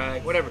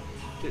contract, whatever.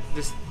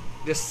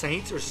 The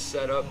Saints are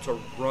set up to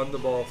run the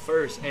ball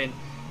first. And,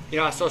 you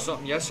know, I saw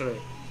something yesterday.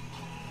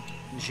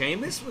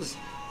 Jameis was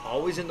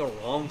always in the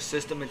wrong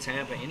system in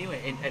Tampa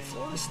anyway. And at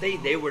Florida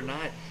State, they were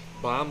not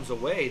bombs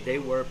away. They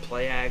were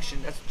play action.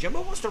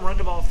 Jimbo wants to run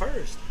the ball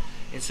first.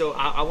 And so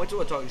I went to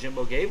a talk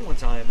Jimbo gave one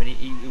time, and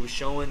he was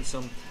showing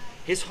some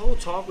 – his whole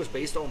talk was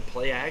based on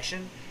play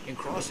action and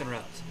crossing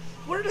routes.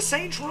 What did the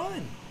Saints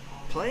run?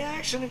 Play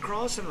action and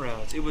crossing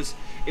routes. It was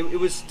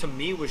to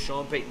me, was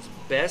Sean Payton's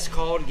best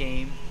called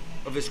game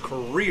of his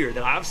career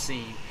that I've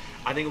seen.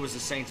 I think it was the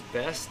Saints'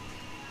 best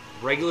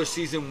regular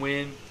season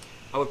win.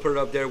 I would put it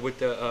up there with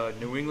the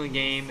New England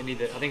game, and I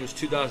think it was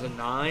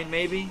 2009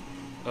 maybe,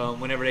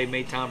 whenever they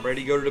made Tom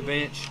Brady go to the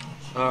bench.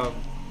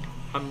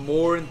 I'm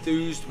more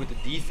enthused with the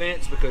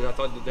defense because I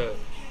thought that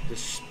the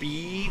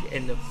speed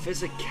and the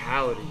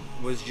physicality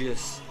was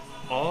just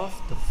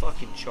off the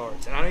fucking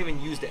charts. And I don't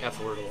even use the F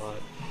word a lot.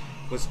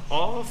 It was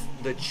off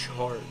the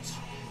charts.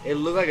 It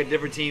looked like a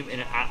different team.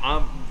 And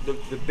I'm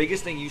the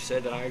biggest thing you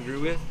said that I agree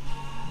with,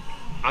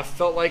 I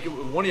felt like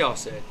one of y'all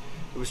said,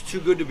 it was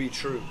too good to be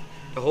true.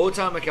 The whole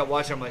time I kept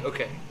watching, I'm like,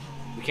 okay,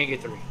 we can't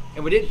get 3.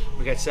 And we did.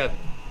 We got 7.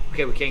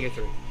 Okay, we can't get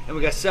 3. And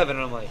we got 7,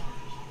 and I'm like,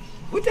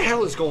 what the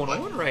hell is going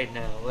on right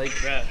now? Like,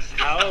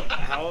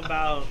 how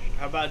about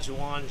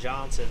Juwan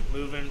Johnson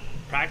moving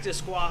practice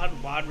squad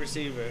wide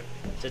receiver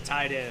to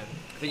tight end?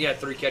 I think he had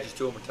 3 catches,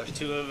 2 of them were touchdowns.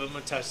 2 of them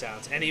were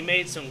touchdowns, and he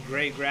made some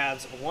great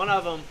grabs. One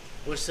of them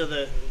was to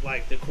the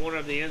corner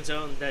of the end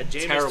zone that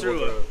Jameis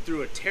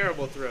threw a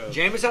terrible throw.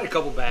 Jameis had a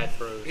couple bad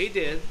throws. He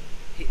did.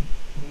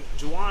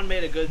 Juwan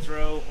made a good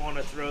throw on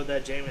a throw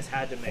that Jameis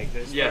had to make.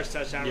 His first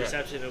touchdown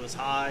reception, it was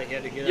high. He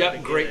had to get up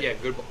and great. get it.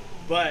 Yeah, good ball.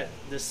 But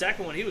the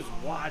second one, he was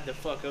wide the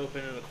fuck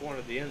open in the corner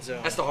of the end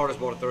zone. That's the hardest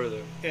ball to throw,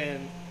 though.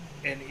 And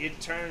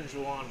it turned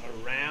Juwan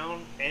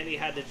around, and he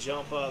had to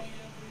jump up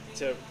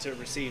to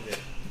receive it.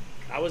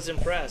 I was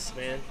impressed,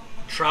 man.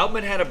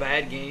 Troutman had a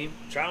bad game.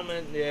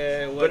 Troutman,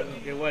 yeah,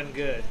 it wasn't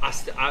good.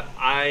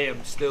 I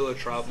am still a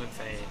Troutman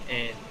fan,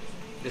 and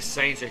the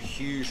Saints are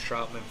huge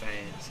Troutman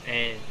fans,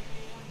 and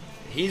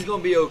he's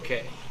gonna be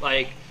okay.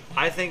 Like,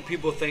 I think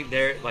people think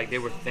they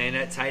were thin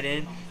at tight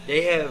end.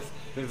 They have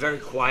been very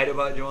quiet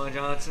about Juwan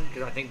Johnson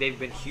because I think they've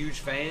been huge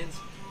fans.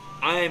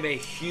 I am a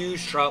huge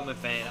Troutman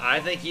fan.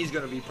 I think he's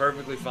going to be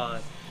perfectly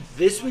fine.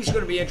 This week's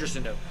going to be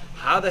interesting, though.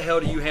 How the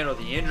hell do you handle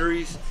the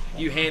injuries?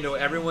 You handle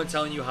everyone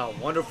telling you how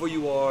wonderful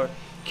you are.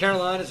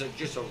 Carolina's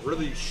just a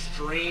really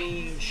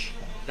strange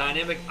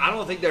dynamic. I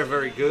don't think they're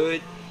very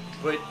good,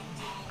 but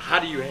how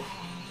do you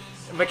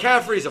 –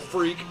 McCaffrey's a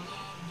freak.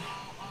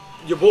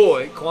 Your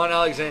boy, Quan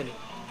Alexander,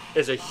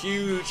 is a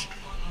huge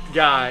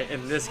guy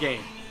in this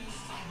game.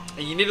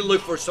 And you need to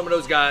look for some of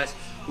those guys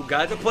who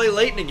got to play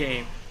late in the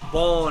game,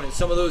 Vaughn and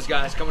some of those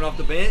guys coming off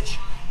the bench,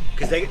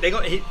 because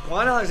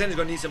Quan Alexander's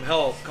going to need some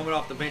help coming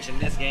off the bench in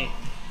this game.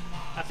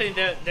 I think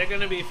they're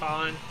going to be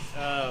fine.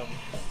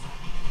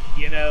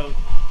 You know,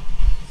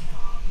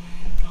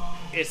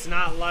 it's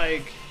not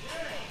like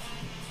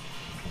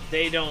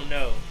they don't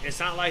know. It's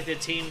not like the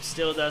team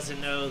still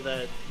doesn't know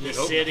that the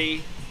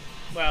city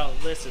 – well,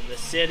 listen, the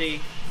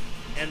city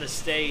and the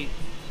state –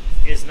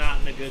 is not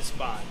in a good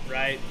spot,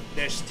 right?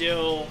 They're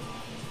still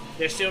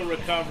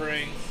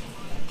recovering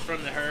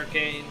from the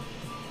hurricane.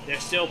 They're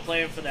still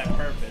playing for that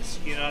purpose.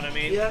 You know what I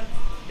mean? Yeah.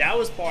 That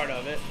was part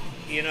of it.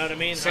 You know what I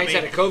mean? Saints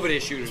had a COVID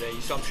issue today.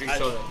 I'm sure you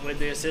saw that. With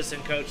the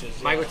assistant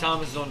coaches. Michael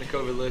Thomas is on the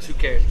COVID list. Who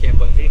cares? He can't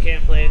play. He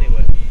can't play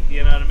anyway.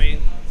 You know what I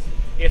mean?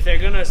 If they're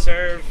going to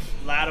serve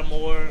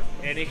Lattimore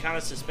any kind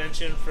of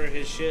suspension for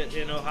his shit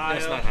in Ohio,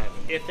 That's not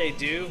happening. if they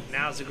do,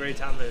 now's a great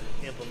time to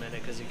implement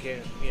it because he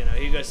can't, you know,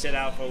 he's going to sit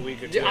out for a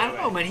week or two. I don't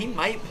know, man. He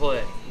might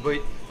play, but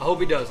I hope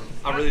he doesn't.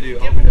 I really do.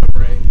 I Give hope he him doesn't. a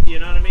break. You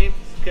know what I mean?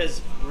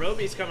 Because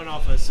Roby's coming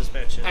off a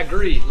suspension.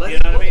 Agreed. Let You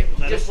him know what I play. mean?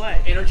 Let him Just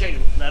play.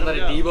 Interchangeable. Let him Let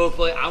go. Debo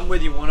play. I'm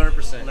with you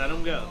 100%. Let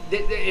him go.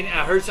 And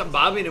I heard something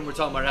Bobby and him were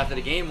talking about after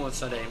the game on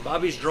Sunday. And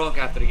Bobby's drunk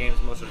after the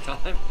games most of the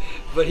time.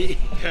 But he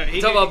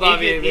talk about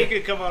Bobby. He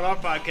could come on our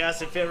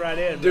podcast and fit right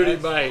in. Dude, man.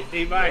 he might.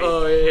 He might.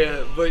 Oh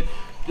yeah. But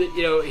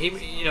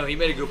he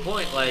made a good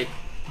point.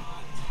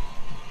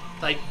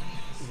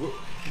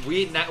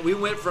 We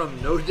went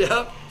from no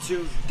depth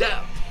to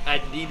depth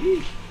at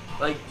DB,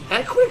 like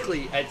that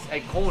quickly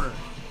at corner,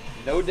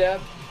 no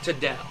depth to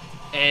depth,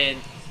 and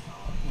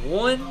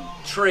one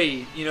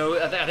trade.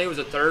 I think it was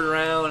a third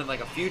round and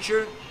like a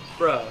future,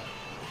 bro.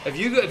 If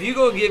you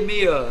go give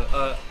me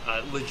a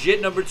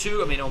legit number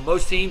 2, I mean on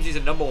most teams he's a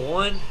number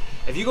 1.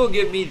 If you go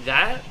give me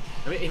that,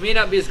 I mean he may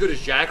not be as good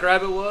as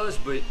Jackrabbit was,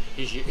 but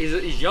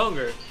he's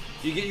younger.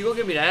 You go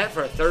give me that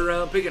for a third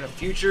round pick and a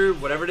future,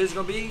 whatever it is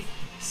gonna be.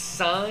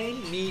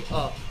 Sign me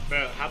up.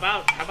 Bro, how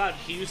about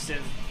Houston,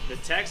 the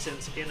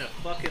Texans in a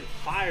fucking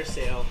fire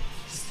sale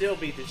still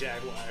beat the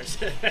Jaguars.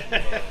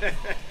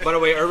 By the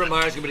way, Urban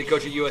Meyer's gonna be the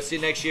coach at USC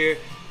next year.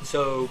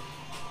 So,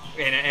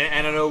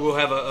 and I know we'll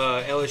have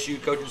a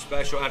LSU coaching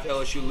special after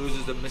LSU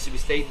loses to Mississippi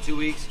State in 2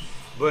 weeks.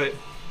 But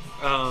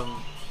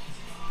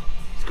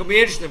it's gonna be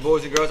interesting,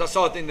 boys and girls. I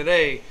saw a thing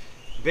today.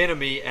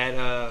 Benamy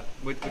at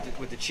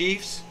with the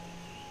Chiefs.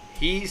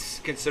 He's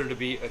considered to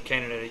be a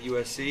candidate at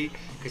USC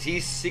because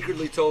he's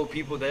secretly told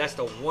people that that's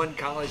the one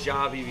college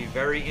job he'd be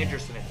very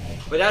interested in.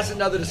 But that's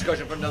another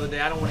discussion for another day.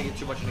 I don't want to get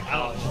too much into I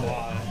don't college. know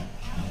why.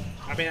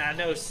 I mean, I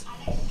know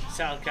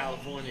South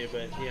California,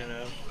 but you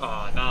know.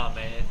 Oh, nah,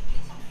 man.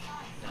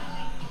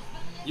 Nah.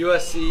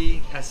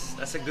 USC,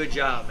 that's a good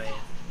job, man.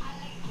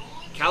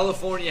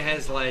 California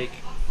has, like,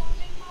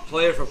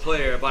 player for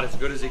player about as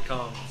good as it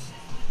comes.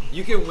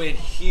 You can win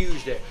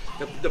huge there.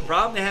 The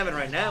problem they're having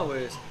right now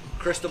is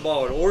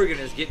Cristobal at Oregon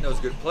is getting those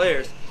good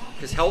players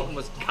because Helton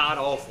was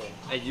god-awful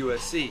at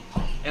USC.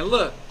 And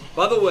look,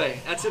 by the way,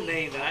 that's a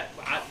name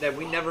that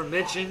we never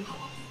mentioned.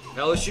 If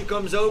LSU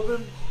comes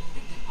open,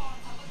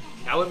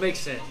 that would make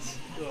sense.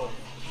 Cool.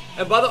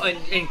 And by the way,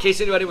 in case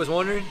anybody was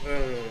wondering,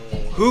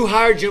 who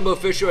hired Jimbo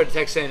Fisher at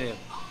Texas A&M?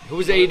 Who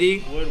was the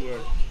AD?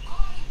 Woodward.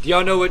 Do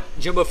y'all know what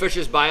Jimbo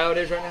Fisher's buyout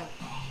is right now?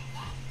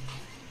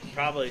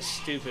 Probably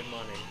stupid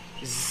money.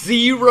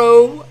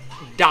 $0.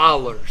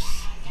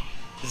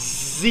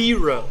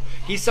 Zero.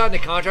 He signed a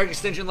contract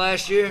extension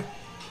last year.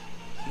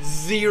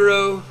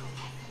 $0.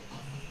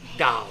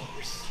 I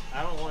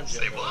don't want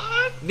Say Jimbo.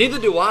 what? Neither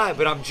do I,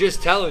 but I'm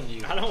just telling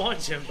you. I don't want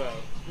Jimbo.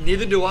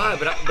 Neither do I,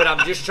 but I'm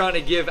just trying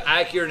to give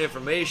accurate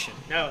information.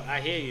 No, I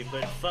hear you,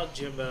 but fuck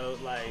Jimbo.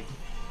 Like,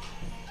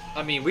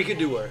 I mean, we could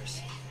do worse.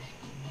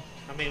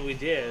 I mean, we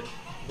did,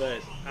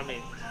 but I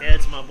mean,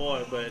 Ed's my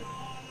boy. But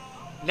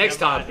Next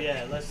never mind. topic.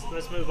 Yeah,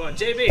 let's move on.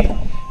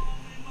 JB,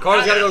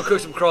 Carter's got to go cook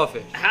some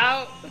crawfish.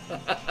 how?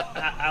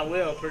 I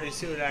will pretty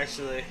soon,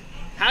 actually.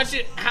 How'd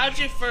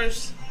your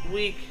first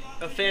week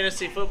of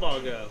fantasy football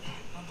go?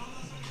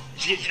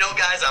 You know,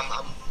 guys,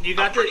 I'm You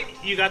got I'm pretty,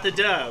 the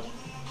dub.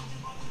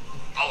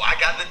 Oh, I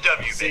got the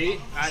W, See?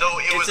 baby. So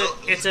it was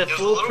it's a a little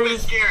bit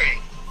foolproof scary.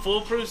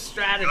 Foolproof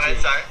strategy. Go ahead,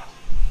 sorry.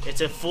 It's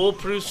a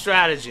foolproof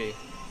strategy.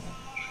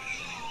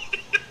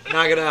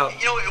 Knock it out.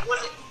 You know,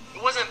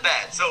 it wasn't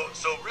bad. So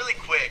really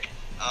quick,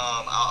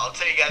 I'll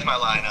tell you guys my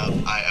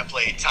lineup. I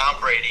played Tom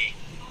Brady.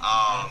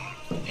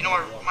 You know,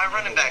 my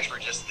running backs were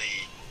just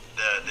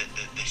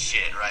the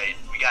shit, right?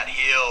 We got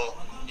Hill,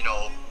 you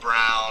know,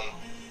 Brown.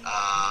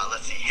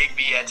 Let's see,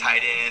 Higbee at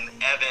tight end,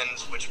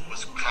 Evans, which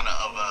was kind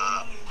of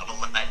a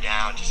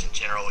letdown just in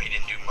general. He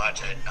didn't do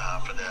much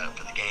for the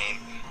game.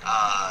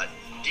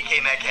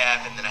 DK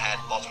Metcalf, and then I had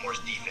Baltimore's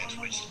defense,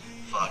 which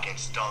fucking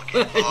stunk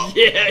it up.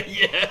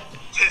 Yeah.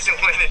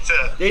 It went into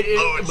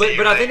OT,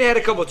 But I right? think they had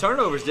a couple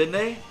turnovers, didn't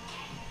they?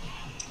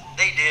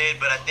 They did,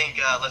 but I think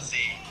let's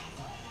see,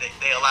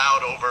 they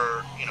allowed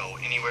over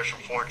anywhere from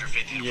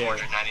 450 to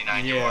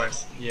 499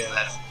 yards. Yeah. So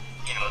that's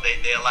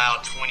they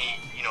allowed 20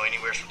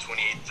 anywhere from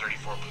 28 to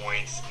 34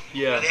 points.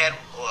 Yeah. They had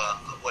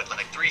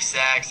like 3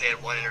 sacks. They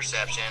had 1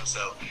 interception.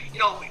 So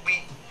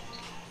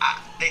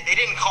they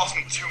didn't cost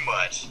me too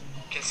much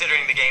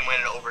considering the game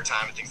went in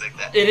overtime and things like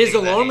that. It is things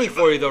of that alarming nature,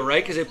 for you, though,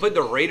 right? Because they played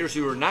the Raiders,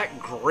 who were not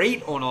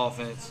great on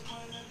offense.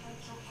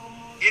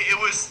 It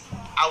was.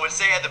 I would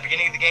say at the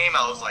beginning of the game,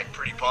 I was like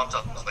pretty pumped.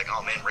 I was like,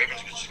 "Oh man,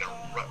 Ravens are just gonna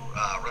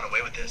run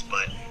away with this."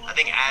 But I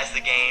think as the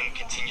game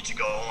continued to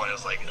go on, it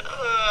was like,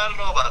 I don't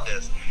know about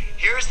this.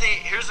 Here's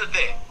the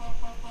thing.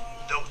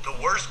 The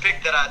worst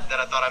pick that I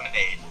thought I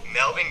made,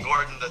 Melvin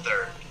Gordon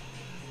III,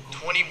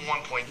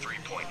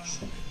 21.3 points,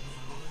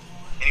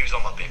 and he was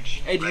on my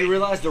bench. Hey, do right? you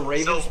realize the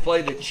Ravens So-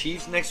 play the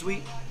Chiefs next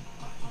week?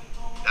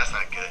 That's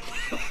not good.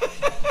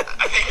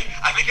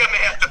 I think I may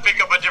have to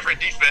pick up a different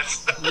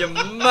defense. You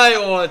might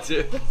want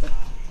to.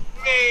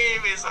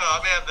 Maybe so.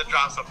 I may have to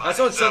drop somebody. That's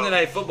on Sunday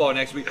Night Football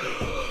next week.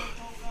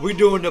 We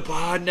doing the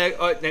pod next.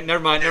 Never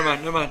mind. Wait,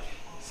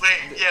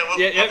 yeah, we'll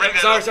bring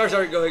that up.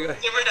 Sorry. Go ahead.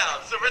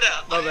 Simmer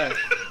down. My bad.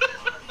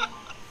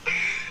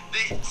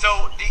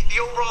 The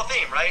overall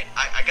theme, right?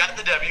 I got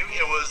the W.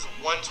 It was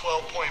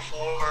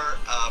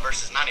 112.4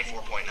 versus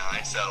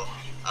 94.9. So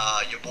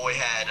your boy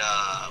had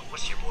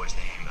what's your boy's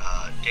name?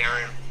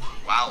 Darren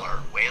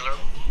Whaler.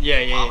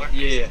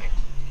 Yeah.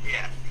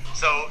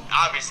 So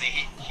obviously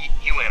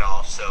he went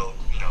off. So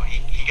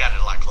he got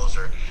it a lot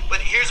closer. But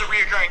here's a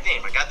reoccurring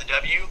theme. I got the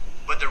W,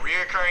 but the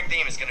reoccurring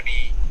theme is going to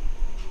be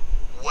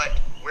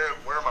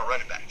where are my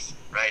running backs,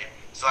 right?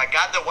 So I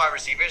got the wide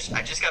receivers.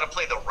 I just got to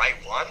play the right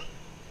one.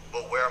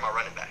 But where are my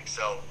running backs?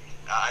 So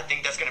I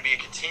think that's going to be a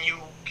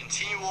continual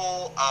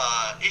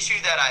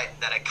issue that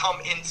I come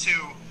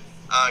into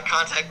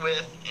contact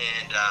with,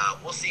 and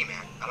we'll see,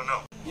 man. I don't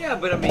know. Yeah,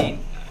 but I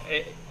mean,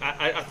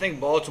 I think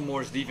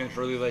Baltimore's defense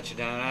really let you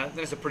down. I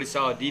think it's a pretty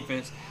solid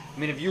defense. I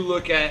mean, if you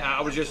look at,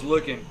 I was just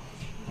looking,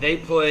 they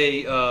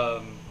play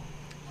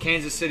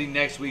Kansas City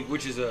next week,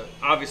 which is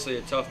obviously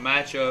a tough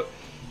matchup.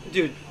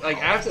 Dude,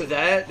 after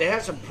that, they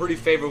have some pretty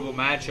favorable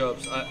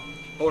matchups.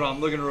 Hold on, I'm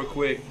looking real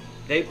quick.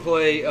 They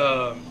play,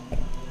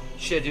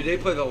 they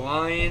play the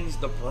Lions,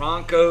 the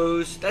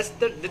Broncos.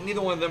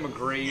 Neither one of them are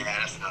great. Yeah,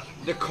 that's nothing.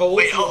 The Colts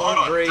Wait, hold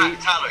on. great.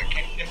 Tyler,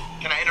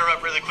 can I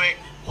interrupt really quick?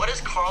 What is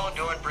Carl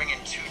doing bringing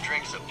 2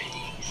 drinks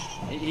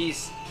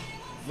apiece?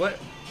 What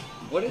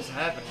is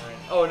happening right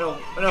now? Oh, no,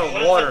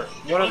 water.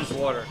 One of them's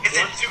water. Is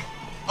it 2?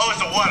 Oh,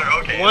 it's a water.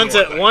 Okay.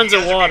 One's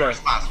a water.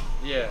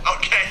 Yeah.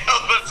 Okay, I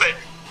was about to say,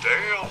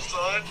 damn,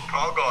 son.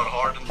 Carl going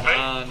hard in the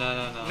paint.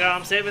 No. No,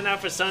 I'm saving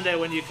that for Sunday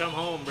when you come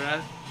home,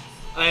 bruh.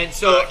 And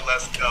so,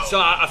 Let's go. So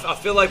I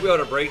feel like we ought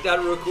to break that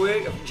real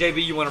quick.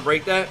 JB, you want to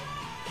break that?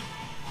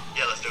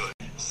 Yeah, let's do it.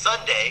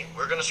 Sunday,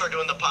 we're going to start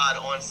doing the pod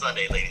on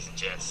Sunday, ladies and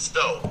gents.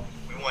 So,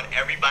 we want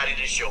everybody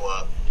to show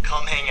up.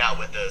 Come hang out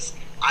with us.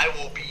 I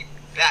will be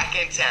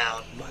back in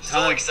town.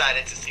 So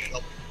excited to see you.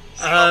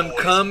 I'm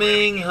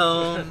coming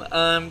home.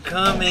 I'm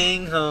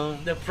coming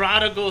home. The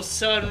prodigal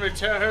son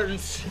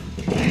returns.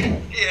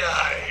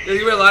 Yeah. There's going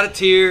to be a lot of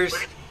tears.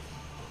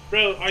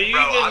 Bro,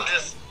 I'm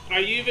just... Are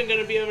you even going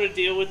to be able to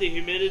deal with the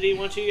humidity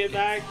once you get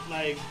back?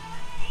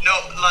 No,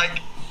 my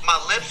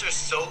lips are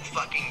so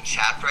fucking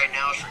chapped right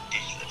now, it's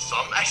ridiculous. So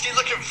I'm actually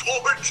looking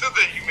forward to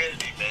the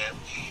humidity, man.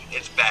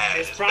 It's bad.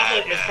 It's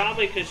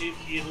probably because you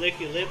lick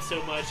your lips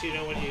so much,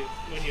 when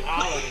you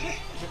holler.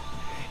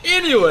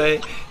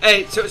 Anyway,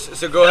 hey,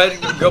 so go ahead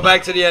and go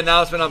back to the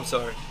announcement. I'm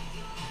sorry.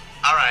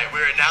 All right,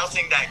 we're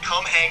announcing that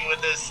come hang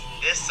with us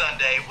this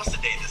Sunday. What's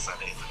the date this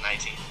Sunday? It's the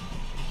 19th.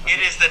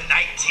 It is the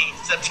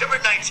 19th, September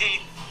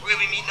 19th. We're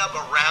going to be meeting up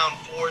around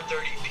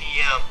 4:30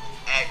 p.m.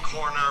 at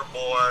Corner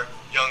Bar,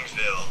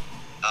 Youngsville.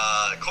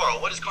 Carl,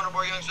 what is Corner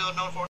Bar, Youngsville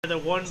known for? The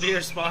one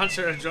beer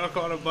sponsor of Drunk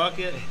on a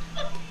Bucket.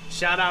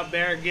 Shout out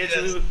Barrett Gitz.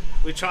 Yes.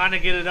 We're trying to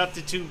get it up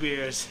to 2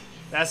 beers.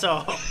 That's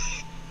all.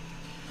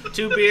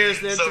 2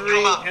 beers, then So 3,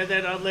 come on. and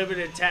then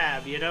unlimited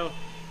tab,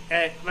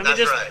 Hey, That's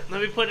right.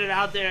 let me put it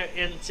out there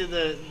into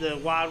the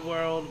wide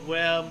world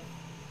web,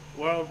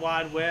 World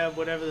Wide Web,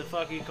 whatever the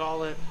fuck you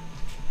call it.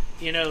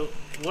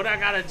 What I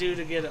gotta do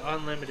to get an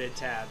unlimited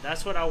tab.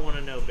 That's what I want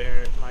to know,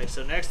 Barrett.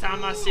 So next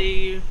time I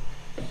see you,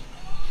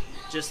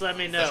 just let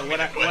me know what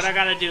I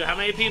gotta do. How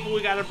many people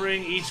we gotta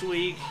bring each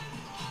week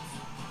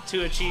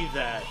to achieve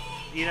that?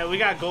 We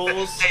got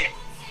goals. Hey,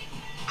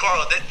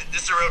 Carl,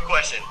 this is a real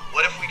question.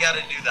 What if we got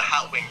to do the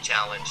Hot Wing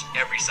Challenge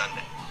every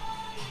Sunday?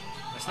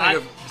 It's not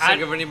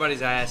good for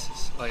anybody's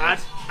asses.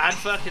 I'd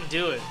fucking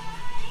do it.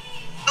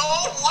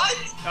 Oh, what?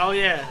 Oh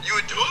yeah. You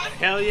would do it?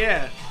 Hell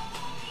yeah.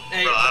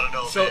 Hey, Bro, I don't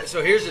know, man.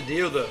 So here's the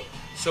deal, though.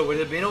 So with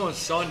it being on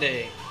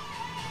Sunday,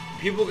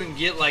 people can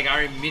get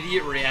our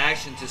immediate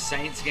reaction to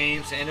Saints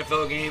games, to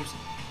NFL games,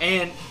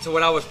 and to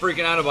what I was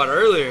freaking out about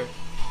earlier.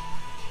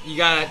 You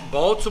got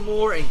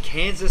Baltimore and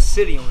Kansas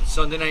City on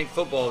Sunday Night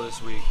Football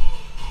this week.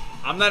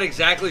 I'm not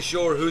exactly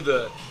sure who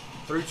the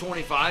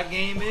 325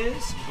 game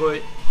is,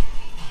 but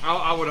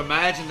I would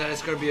imagine that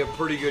it's going to be a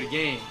pretty good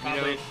game.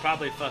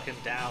 Probably fucking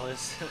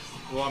Dallas.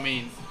 Well, I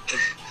mean,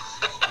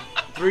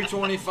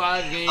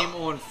 325 game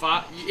on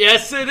 5.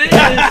 Yes, it is.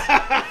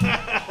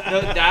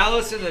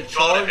 Dallas and the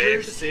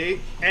Chargers.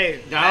 See,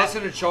 hey, Dallas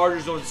and the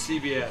Chargers on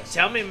CBS.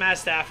 Tell me Matt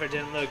Stafford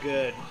didn't look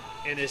good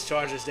in his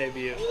Chargers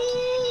debut.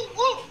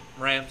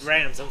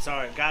 Rams. I'm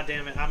sorry. God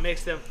damn it. I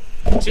mixed them.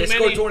 They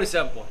scored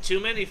 27 points. Too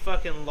many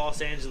fucking Los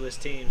Angeles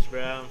teams,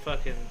 bro. I'm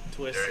fucking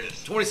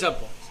twisted. 27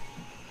 points.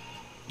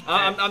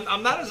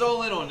 I'm not as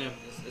all in on them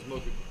as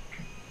most people.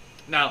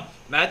 Now,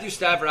 Matthew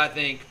Stafford, I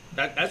think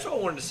that's what I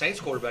wanted the Saints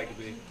quarterback to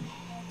be.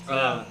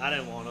 No, I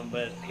didn't want him,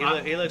 but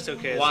he looks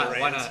okay. Why? As the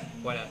Rams.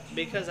 Why not?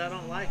 Because I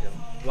don't like him.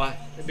 Why?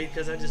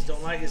 Because I just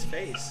don't like his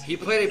face. He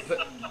played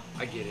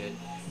I get it.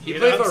 He You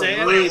played know what for I'm a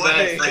saying? really Wait, bad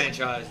wait.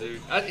 franchise,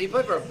 dude. He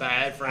played for a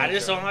bad franchise. I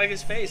just don't like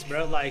his face,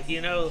 bro.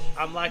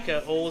 I'm like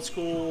an old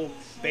school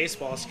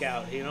baseball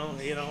scout. He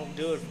don't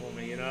do it for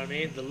me. You know what I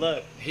mean? The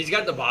look. He's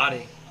got the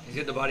body. He's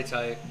got the body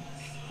type.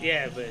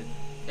 Yeah, but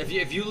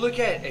If you look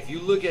at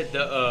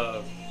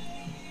the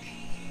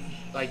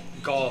like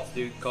Goff,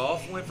 dude.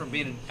 Goff went from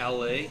being in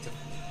LA to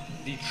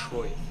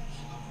Detroit.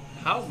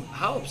 How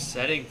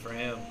upsetting for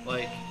him.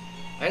 Like,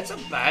 that's a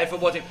bad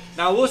football team.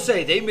 Now I will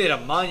say they made a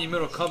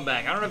monumental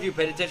comeback. I don't know if you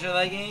paid attention to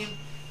that game.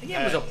 The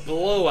game was a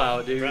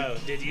blowout, dude. bro,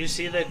 did you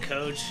see the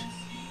coach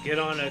get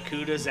on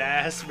Okuda's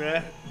ass,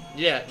 bro?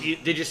 Yeah.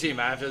 Did you see him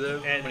after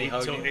though? And when he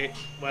hugged him?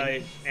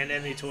 And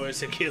then he tore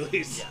his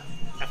Achilles. Yeah.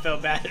 I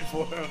felt bad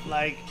for him.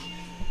 Like,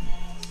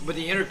 But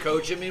the inner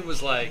coach in me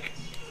was like,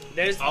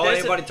 there's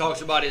anybody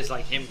talks about is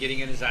like him getting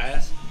in his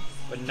ass,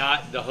 but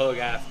not the hug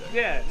after.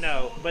 Yeah,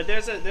 no, but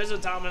there's a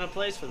time and a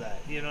place for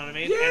that. You know what I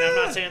mean? Yeah. And I'm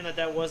not saying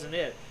that wasn't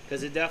it,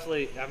 because it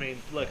definitely. I mean,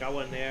 look, I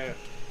wasn't there.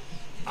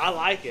 I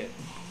like it.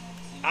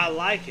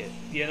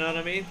 You know what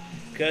I mean?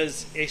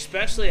 Because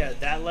especially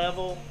at that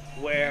level,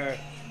 where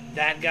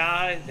that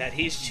guy that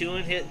he's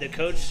chewing the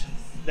coach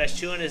that's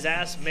chewing his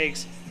ass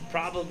makes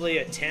probably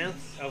a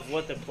tenth of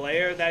what the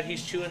player that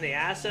he's chewing the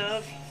ass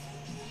of.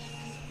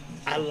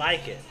 I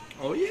like it.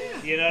 Oh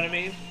yeah. You know what I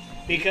mean?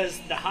 Because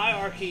the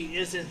hierarchy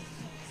isn't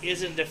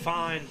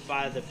defined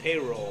by the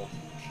payroll.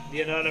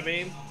 You know what I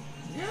mean?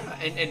 Yeah,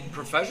 and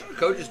professional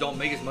coaches don't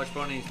make as much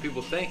money as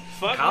people think.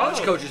 Fuck College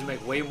no. coaches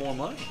make way more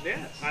money.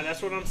 Yeah,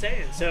 that's what I'm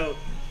saying. So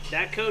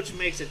that coach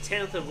makes a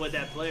tenth of what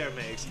that player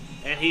makes,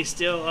 and he's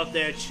still up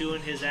there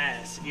chewing his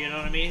ass. You know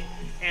what I mean?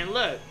 And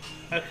look,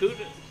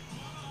 Okuda,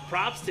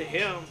 props to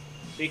him,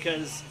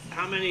 because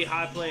how many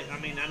I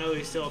mean, I know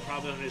he's still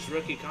probably on his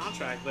rookie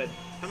contract, but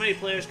how many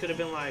players could have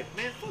been like,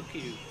 man, fuck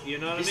you? You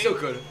know what I mean? He still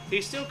could have.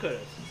 He still could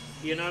have.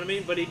 You know what I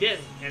mean? But he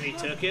didn't, and he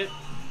took it,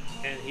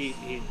 and he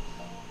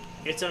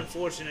it's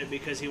unfortunate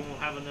because he won't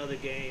have another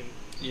game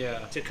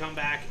Yeah. to come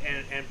back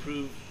and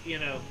prove, you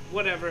know,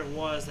 whatever it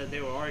was that they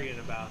were arguing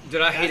about.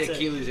 Dude, I hate That's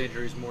Achilles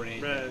injuries more than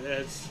anything. Bro,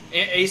 that's,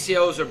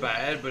 ACLs are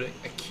bad, but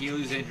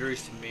Achilles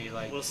injuries to me,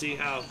 like, we'll see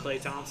how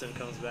Klay Thompson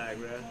comes back,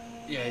 bro.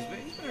 yeah, he's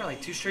been there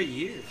like 2 straight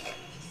years.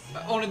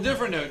 On a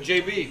different note,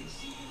 JB.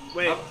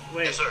 Wait,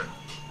 Yes, sir.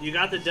 you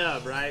got the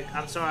dub, right?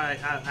 I'm sorry, I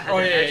had Oh,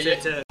 to yeah,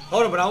 exit yeah. to.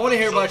 Hold on, but I want to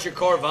hear about your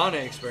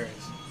Carvana experience.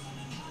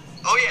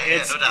 Oh yeah,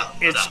 It's- no doubt.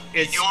 No it's- doubt.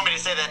 it's- You want me to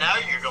say that now?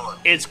 Or you're going.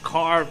 It's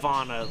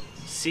Carvana,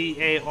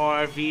 Carvana.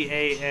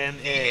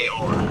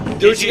 AAR.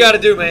 Do what you got to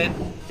do, man.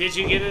 Did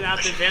you get it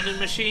out the vending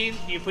machine?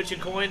 You put your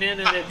coin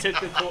in and it took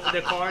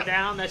the car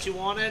down that you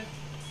wanted.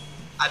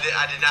 I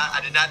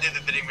did not do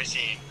the bidding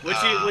machine.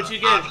 What you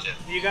get? Option.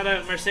 You got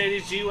a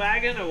Mercedes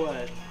G-Wagon or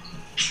what?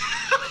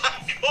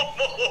 Come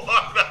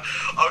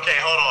on. Okay,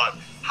 hold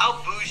on.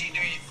 How bougie do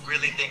you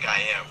really think I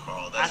am,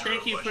 Carl? I That's think the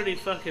real you're question. pretty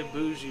fucking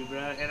bougie, bro,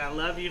 and I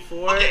love you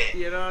for Okay. it.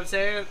 You know what I'm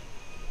saying?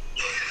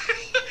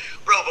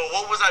 Bro, but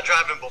what was I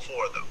driving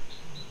before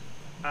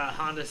though?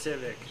 Honda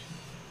Civic.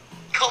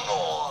 Come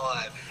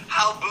on.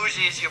 How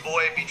bougie is your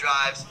boy if he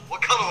drives?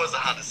 What color was the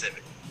Honda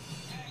Civic?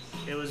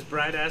 It was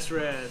bright ass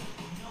red.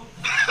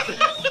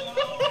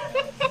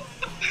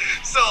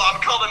 So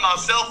I'm calling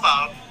myself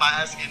out by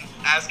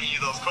asking you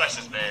those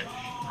questions, man.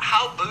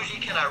 How bougie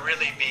can I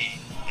really be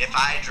if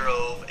I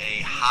drove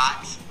a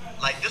hot,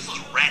 like this was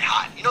red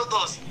hot. You know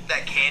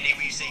that candy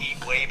we used to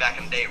eat way back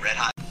in the day, red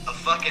hot? A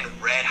fucking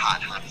red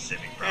hot Honda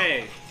Civic, bro.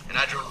 Hey. And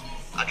I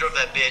drove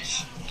that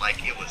bitch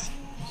like it was,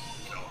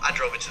 I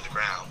drove it to the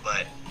ground.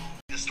 But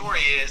the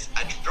story is,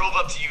 I drove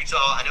up to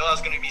Utah. I knew I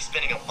was going to be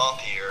spending a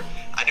month here.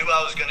 I knew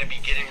I was going to be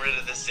getting rid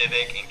of the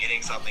Civic and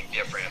getting something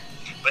different.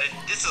 But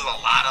this is a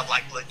lot of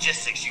like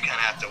logistics you kind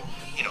of have to,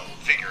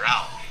 figure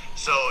out.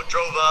 So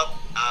drove up.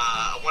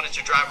 I wanted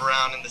to drive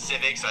around in the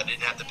Civic, so I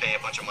didn't have to pay a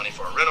bunch of money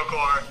for a rental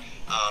car.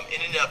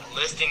 Ended up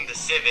listing the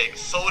Civic,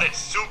 sold it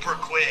super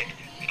quick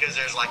because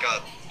there's like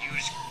a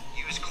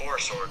used car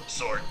shortage,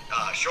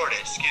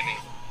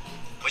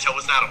 which I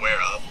was not aware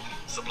of.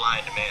 Supply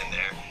and demand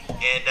there.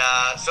 And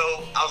so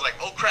I was like,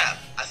 oh crap,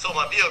 I sold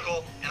my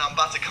vehicle and I'm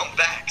about to come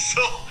back,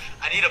 so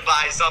I need to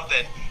buy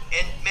something.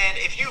 And man,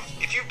 if you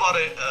bought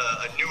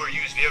a newer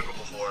used vehicle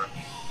before,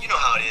 you know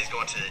how it is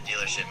going to the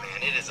dealership,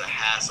 man. It is a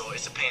hassle.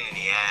 It's a pain in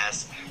the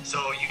ass.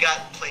 So you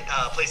got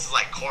places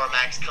like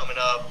CarMax coming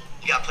up.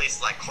 You got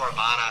places like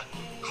Carvana.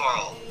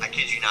 Carl, I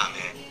kid you not,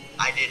 man.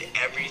 I did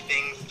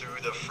everything through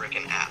the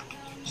freaking app.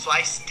 So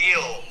I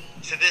still,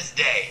 to this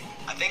day,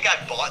 I think I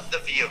bought the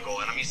vehicle,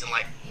 and I'm using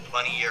like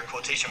bunny ear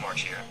quotation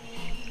marks here.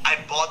 I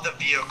bought the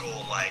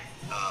vehicle like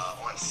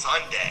on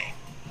Sunday,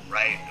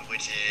 right?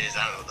 Which is,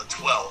 I don't know, the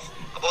 12th.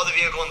 I bought the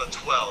vehicle on the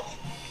 12th.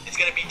 It's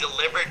going to be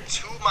delivered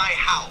to my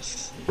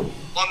house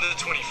on the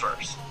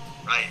 21st,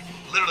 right?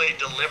 Literally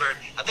delivered.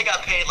 I think I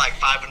paid like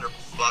 $500.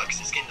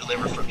 It's getting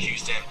delivered from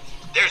Houston.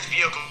 There's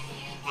vehicles,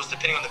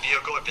 depending on the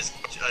vehicle, if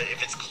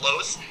it's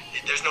close,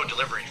 there's no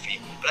delivery fee.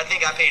 But I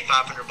think I paid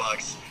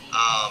 $500.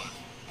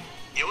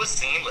 It was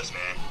seamless,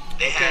 man.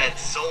 They had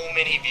so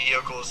many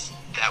vehicles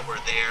that were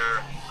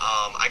there.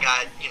 I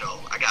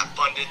got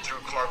funded through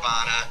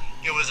Carvana.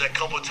 It was a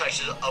couple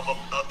touches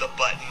of the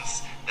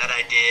buttons that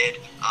I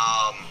did.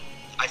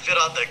 I filled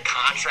out the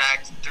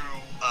contract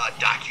through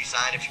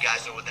DocuSign, if you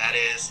guys know what that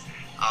is.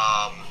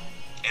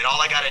 And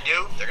all I got to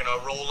do, they're going to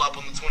roll up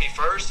on the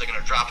 21st. They're going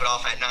to drop it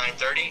off at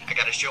 9:30. I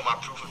got to show my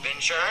proof of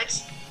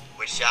insurance,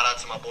 which shout out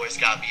to my boy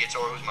Scott Viator,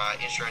 who's my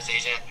insurance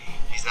agent.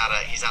 He's not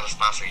a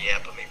sponsor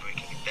yet, but maybe we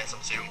can convince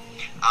him to.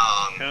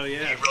 Hell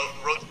yeah. He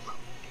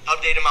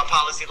updated my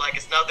policy like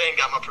it's nothing,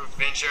 got my proof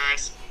of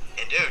insurance.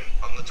 And dude,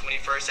 on the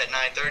 21st at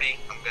 9:30,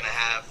 I'm going to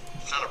have,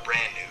 it's not a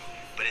brand new,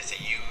 but it's a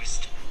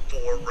used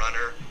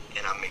 4Runner,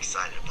 and I'm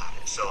excited about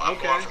it. So I'm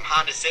going from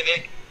Honda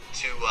Civic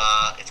to,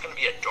 it's going to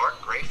be a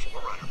dark gray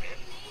 4Runner, man.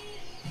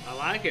 I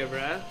like it,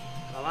 bro.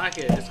 I like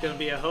it. It's going to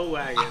be a hoe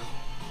wagon.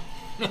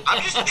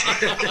 I'm just.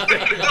 can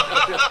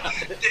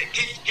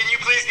you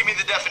please give me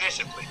the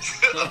definition,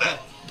 please? Of that?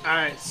 All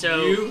right,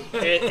 so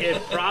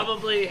it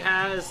probably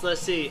has,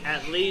 let's see,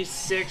 at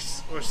least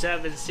 6 or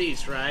 7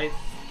 seats, right?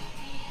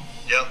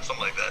 Yep,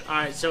 something like that. All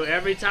right, so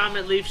every time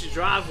it leaves your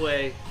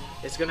driveway,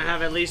 it's going to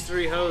have at least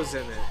 3 hoes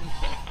in it.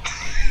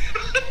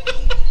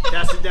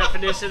 That's the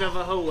definition of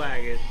a hoe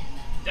wagon.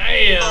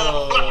 Damn.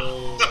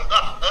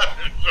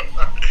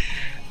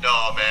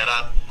 No, man.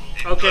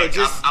 Okay, look,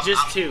 just I'm,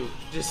 two.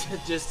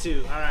 Just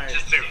two. All right.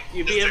 Just two.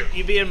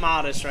 You being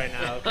modest right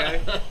now,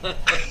 okay?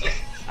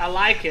 I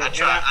like it.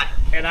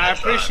 I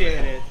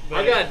appreciate it.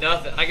 I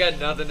got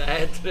nothing to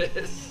add to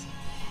this.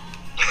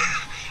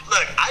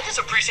 Look, I just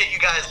appreciate you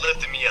guys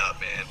lifting me up,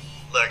 man.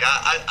 Look,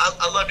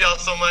 I love y'all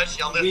so much.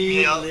 Y'all lift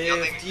me up. Y'all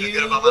make me feel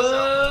good about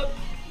myself.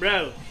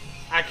 Bro,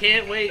 I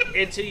can't wait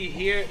until you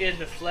hear it in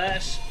the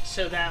flesh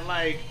so that,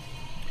 like,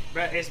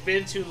 bro, it's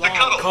been too long.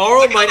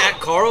 Carl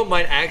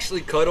might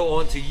actually cuddle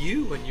onto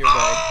you when you're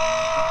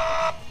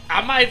back.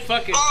 I might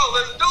fucking. Oh,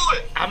 let's do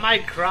it. I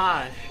might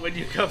cry when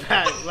you come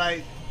back.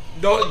 Like,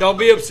 don't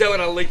be upset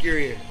when I lick your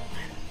ear.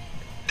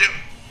 Dude,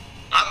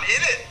 I'm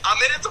in it. I'm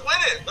in it to win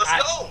it. Let's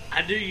go.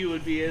 I knew you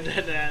would be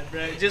into that,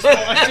 bro.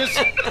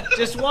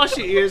 Just wash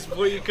your ears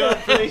before you come,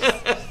 please.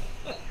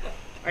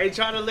 I ain't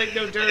trying to lick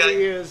no dirty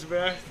ears,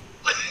 bro.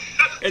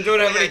 And don't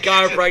have any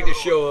chiropractor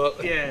show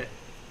up. Yeah.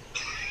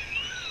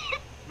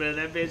 Bro,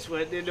 that bitch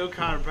went to no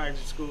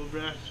chiropractor school,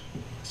 bro.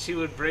 She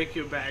would break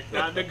your back,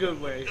 not in a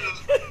good way.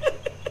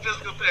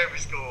 Physical therapy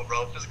school,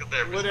 bro. Physical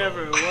therapy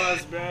Whatever school. it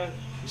was, bro.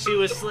 She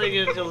was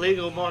slinging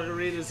illegal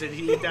margaritas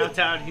in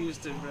downtown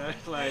Houston, bro.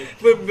 Like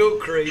with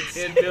milk crates.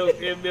 In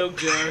milk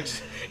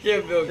jugs.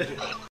 Yeah, milk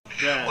jugs.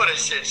 Bruh. What a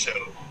shit show.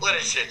 What a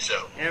shit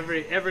show.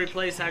 Every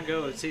place I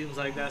go, it seems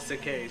like that's the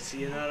case.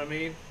 You know what I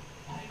mean?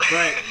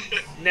 But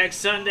next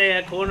Sunday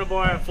at Corner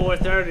Bar at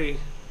 4:30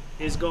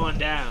 is going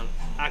down.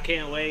 I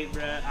can't wait,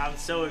 bro. I'm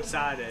so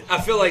excited. I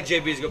feel like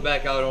JB's going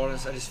back out on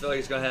us. I just feel like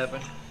it's going to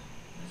happen.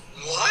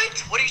 What?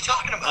 What are you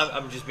talking about?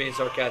 I'm just being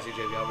sarcastic,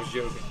 JB. I was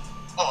joking.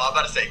 Oh, I'm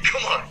about to say,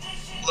 come on.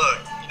 Look,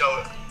 you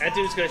know. That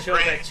dude's going to show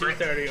up at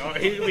 2:30. Or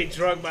he's going to be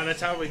drunk by the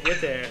time we get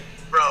there.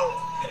 Bro,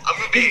 I'm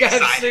going to be He got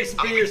excited.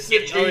 6 beers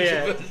sitting each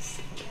of us.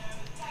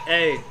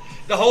 Hey.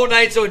 The whole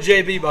night's on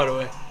JB, by the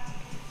way.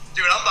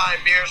 Dude, I'm buying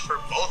beers for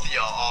both of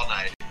y'all all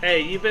night.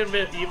 Hey, you've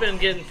been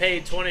getting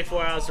paid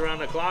 24 hours around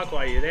the clock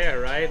while you're there,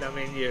 right? I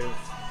mean,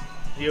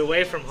 you're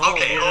away from home.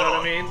 Okay, you know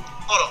what I mean?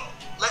 Hold on.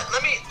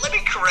 Let me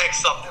correct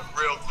something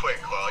real quick,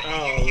 Carl.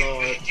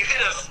 Lord. You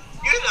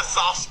hit a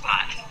soft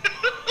spot.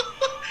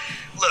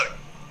 Look,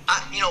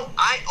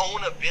 I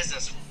own a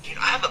business.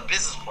 I have a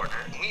business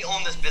partner, and we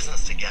own this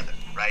business together,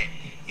 right?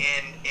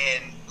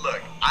 And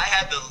look, I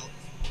had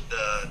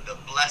the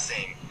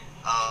blessing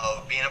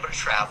of being able to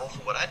travel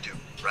for what I do,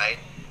 right?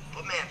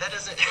 But man, that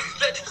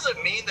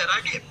doesn't mean that I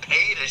get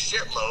paid a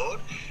shitload,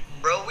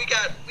 bro. We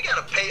gotta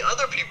pay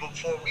other people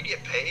before we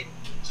get paid.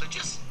 So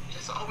just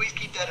always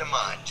keep that in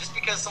mind. Just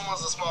because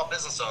someone's a small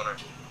business owner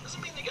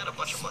doesn't mean they got a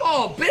bunch of money.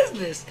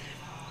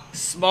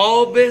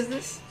 Small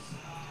business.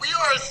 We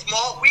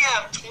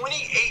have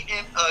 28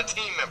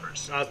 team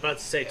members. I was about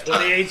to say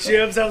 28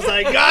 gyms. I was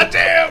like, God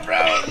damn,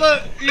 bro.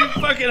 Look, you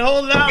fucking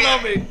holding out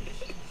on me.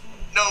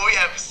 No, we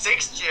have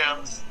 6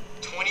 gyms,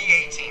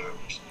 28 team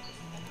members.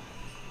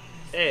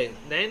 Hey,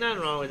 there ain't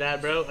nothing wrong with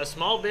that, bro. A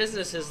small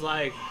business is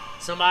like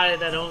somebody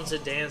that owns a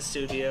dance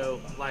studio,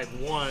 like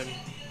one,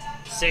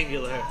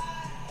 singular.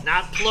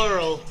 Not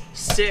plural,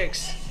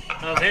 6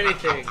 of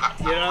anything.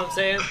 You know what I'm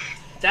saying?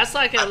 That's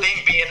like I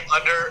think being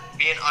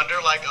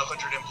under like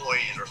 100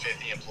 employees or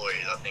 50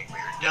 employees, I think we're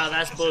No,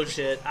 that's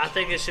bullshit. I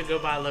think it should go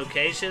by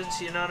locations,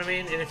 you know what I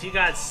mean? And if you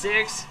got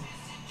 6,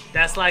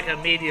 that's like a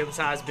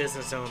medium-sized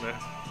business owner.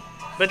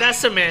 But that's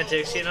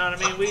semantics, you know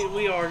what I mean?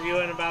 We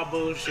arguing about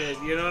bullshit,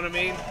 you know what I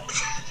mean?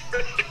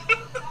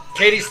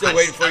 Katie's still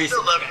waiting for you. I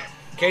still love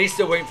you. Katie's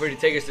still waiting for you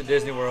to take us to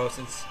Disney World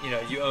since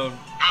you own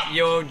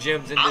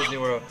gyms in Disney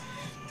World.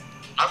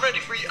 I'm ready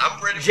for you.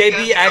 I'm ready for you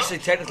guys JB to actually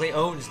go. technically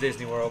owns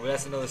Disney World, but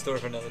that's another story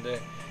for another day.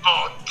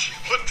 Oh,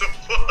 what the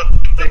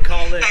fuck? They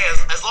call it.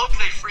 Hey, as long as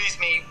they freeze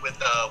me with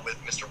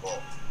Mr.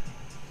 Wolf,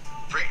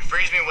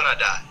 freeze me when I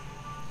die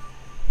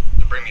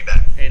to bring me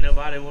back. Ain't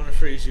nobody want to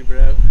freeze you,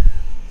 bro.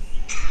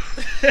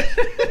 You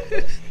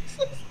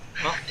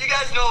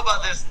guys know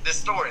about this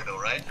story though,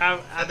 right?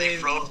 I They mean,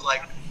 froze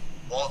like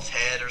Walt's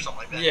head or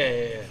something like that.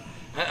 Yeah.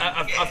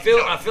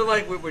 I feel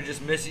like we're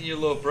just missing your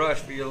little brush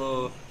for your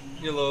little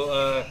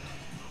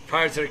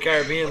Pirates of the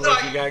Caribbean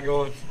look you got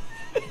going.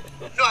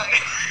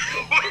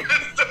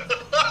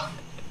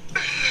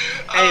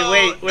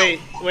 Hey,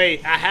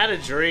 wait. I had a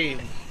dream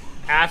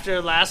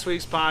after last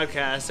week's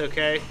podcast,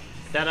 okay,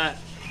 that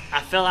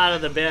I fell out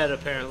of the bed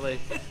apparently.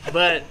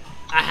 But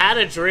I had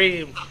a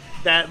dream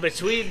that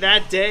between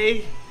that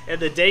day and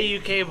the day you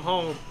came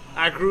home,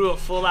 I grew a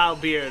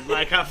full-out beard.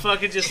 Like, I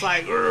fucking just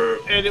like,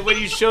 and when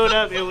you showed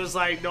up, it was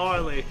like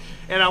gnarly.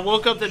 And I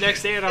woke up the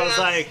next day and I was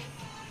like,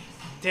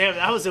 damn,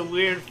 that was a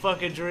weird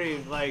fucking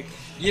dream. Like,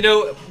 you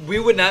know, we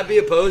would not be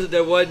opposed if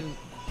there wasn't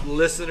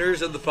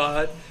listeners of the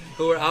pod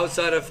who are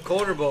outside of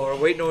Corner Bar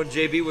waiting on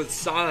JB with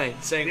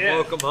signs saying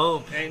 "Welcome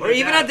home," Ain't or no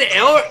even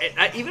doubt.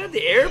 even at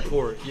the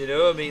airport. You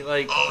know, I mean,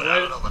 like, Oh, no, I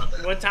don't know about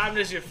that. what time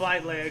does your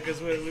flight land?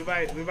 Because we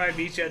might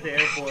meet you at the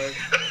airport.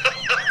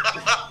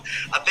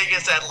 I think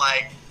it's at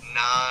like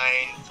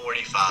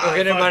 9:45.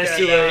 Okay, never mind, it's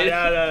too No, late.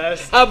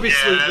 that's I'll be Yeah,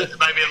 sleeping. it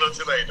might be a little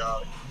too late,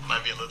 dog.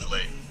 Might be a little too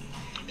late.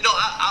 You know,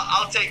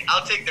 I'll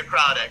take the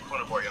crowd at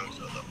Corner Bar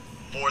Youngstown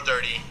though.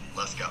 4:30.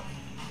 Let's go.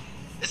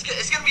 It's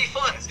gonna be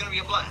fun. It's gonna be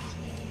a blast.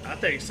 I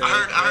think so. I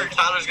heard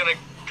Tyler's gonna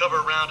cover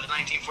a round of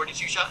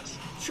 1942 shots.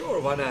 Sure,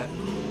 why not?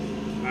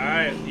 All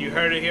right, you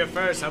heard it here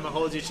first. I'm gonna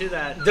hold you to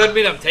that. Doesn't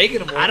mean I'm taking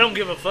them. I don't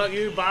give a fuck.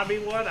 You buy me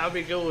one, I'll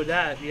be good with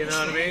that. You know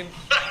what I mean?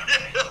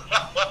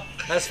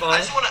 That's I fine.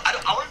 just want to.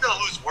 I want to know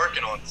who's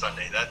working on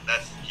Sunday.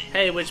 That's key.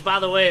 Hey, which by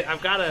the way,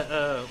 I've got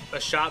a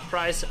shot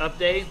price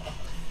update.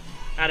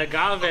 At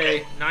Agave, Okay.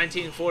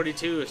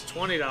 1942 is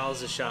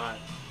 $20 a shot,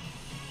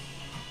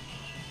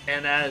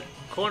 and at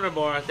Corner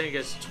Bar, I think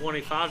it's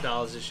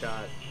 $25 a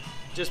shot.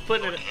 Just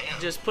putting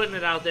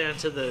it out there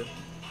into the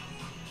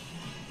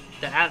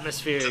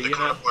atmosphere, To the you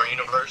Corner know. Bar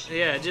universe.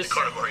 Yeah, The just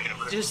Corner Bar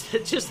universe.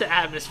 just the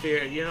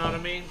atmosphere. You know what I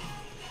mean?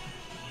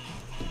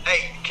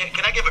 Hey,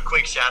 can I give a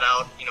quick shout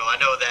out? You know, I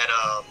know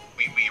that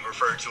we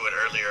referred to it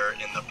earlier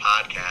in the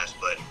podcast,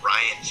 but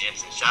Ryan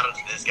Jensen, shout out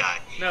to this guy.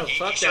 No, he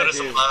fuck showed that us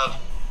some dude. love.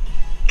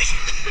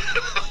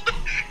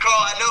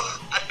 Carl, I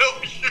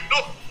know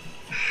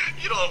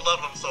you don't love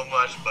him so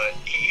much, but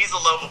he's a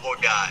lovable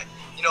guy.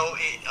 You know,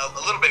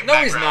 a little bit. No,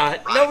 he's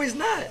background, not. Ryan. No, he's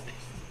not.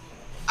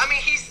 I mean,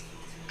 he's.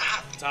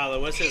 Tyler,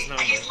 what's his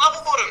number? He's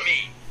lovable to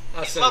me.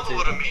 I'll He's send it to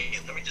lovable you. to me.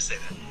 Let me just say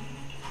that.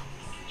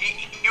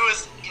 He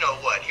was, you know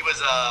what? He was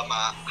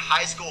my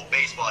high school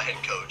baseball head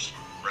coach,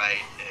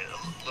 right?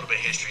 A little bit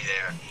of history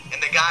there.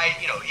 And the guy,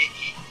 you know, he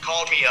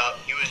called me up.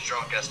 He was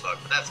drunk as fuck,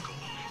 but that's cool.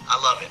 I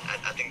love it.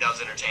 I think that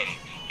was entertaining.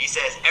 He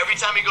says every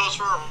time he goes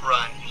for a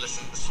run, he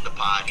listens to the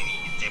pod and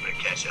he's able to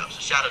catch up. So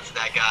shout out to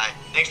that guy.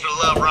 Thanks for the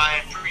love,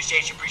 Ryan.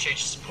 Appreciate your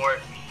support.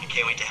 And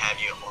can't wait to have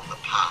you on the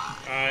pod.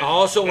 All right. I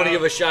also want to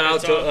give a shout out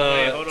it's to. on-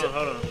 wait,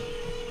 hold on.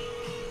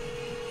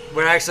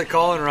 We're actually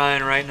calling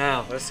Ryan right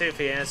now. Let's see if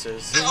he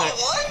answers. Oh,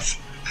 what?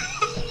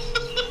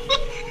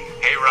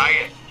 Hey,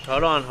 Ryan.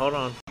 Hold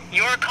on.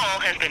 Your call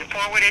has been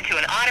forwarded to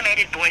an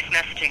automated voice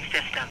messaging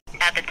system.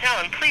 At the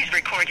tone, please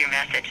record your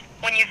message.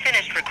 When you've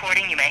finished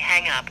recording, you may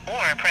hang up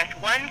or press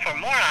 1 for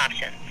more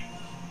options.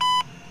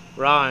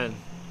 Ryan,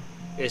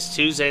 it's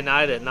Tuesday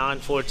night at He's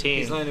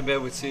 9:14. laying in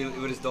bed with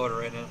his daughter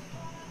right now.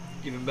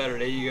 Even better.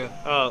 There you go.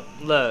 Oh,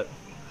 look.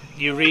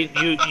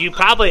 You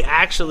probably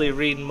actually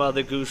reading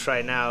Mother Goose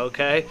right now,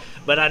 okay?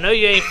 But I know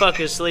you ain't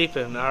fucking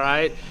sleeping, all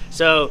right?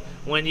 So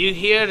when you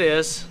hear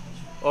this,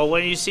 or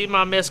when you see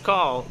my missed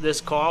call, this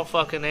Carl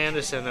fucking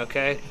Anderson,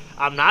 okay?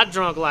 I'm not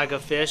drunk like a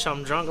fish.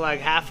 I'm drunk like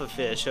half a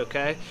fish,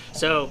 okay?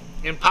 So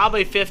in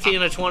probably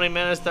 15 or 20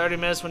 minutes, 30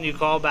 minutes when you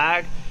call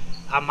back,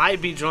 I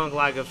might be drunk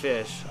like a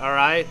fish, all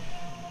right?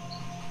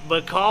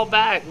 But call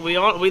back. We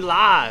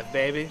live,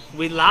 baby.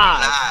 We live,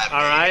 Live, all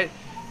baby. right?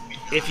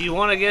 If you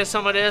want to get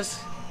some of this,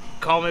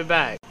 call me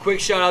back. Quick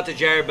shout out to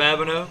Jared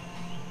Babineau.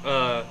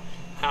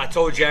 I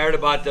told Jared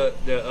about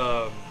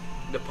the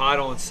pod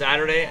on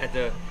Saturday at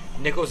the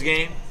Nichols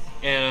game,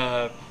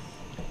 and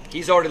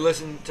he's already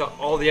listened to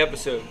all the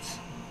episodes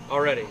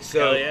already.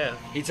 So Hell yeah.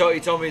 he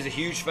told me he's a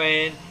huge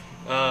fan.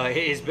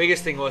 His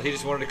biggest thing was he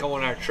just wanted to come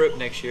on our trip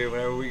next year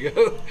whenever we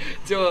go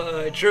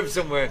to a trip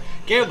somewhere.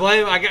 Can't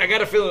blame him. I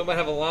got a feeling we might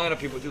have a line of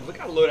people. Dude, look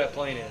how low that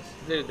plane is.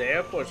 Dude, the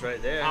airport's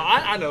right there.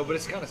 I know, but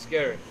it's kind of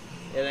scary.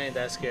 It ain't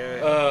that scary.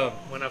 Um,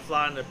 When I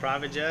fly in the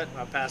private jet,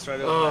 I pass right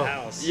over Oh, the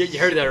house. you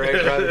heard that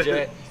right, private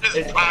jet.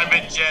 It's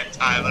private jet,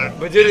 Tyler.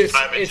 But dude,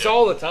 Private it's jet.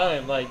 all the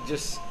time. Like,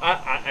 just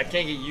I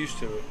can't get used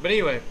to it. But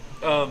anyway,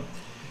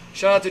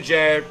 shout out to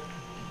Jared.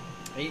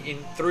 In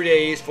 3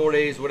 days, 4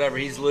 days, whatever,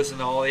 he's listened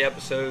to all the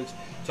episodes.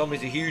 Told me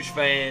he's a huge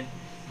fan,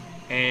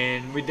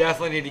 and we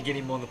definitely need to get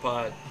him on the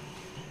pod.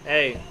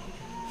 Hey,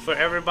 for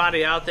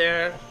everybody out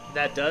there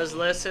that does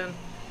listen,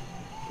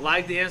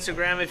 like the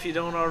Instagram if you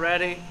don't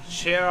already.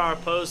 Share our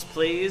post,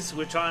 please.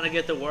 We're trying to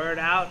get the word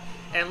out.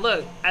 And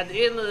look, at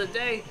the end of the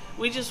day,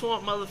 we just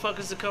want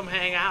motherfuckers to come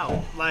hang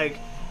out. Like,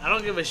 I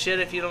don't give a shit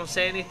if you don't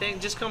say anything.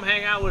 Just come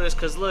hang out with us,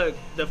 because look,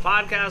 the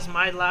podcast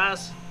might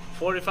last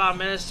 45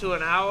 minutes to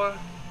an hour,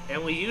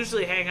 and we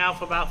usually hang out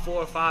for about 4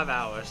 or 5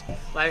 hours.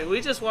 Like, we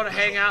just want to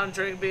hang out and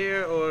drink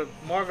beer or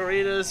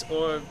margaritas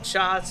or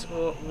shots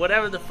or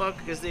whatever the fuck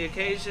is the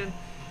occasion.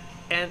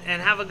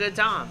 and have a good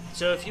time.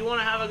 So if you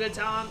want to have a good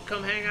time,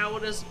 come hang out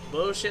with us,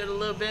 bullshit a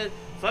little bit.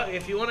 Fuck,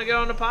 if you want to get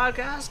on the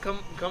podcast,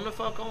 come the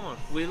fuck on.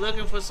 We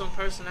looking for some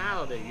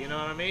personality, you know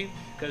what I mean?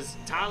 Because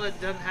Tyler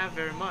doesn't have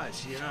very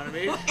much, you know what I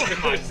mean?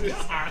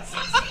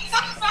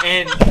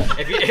 And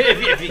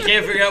if you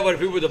can't figure out what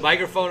people with the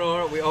microphone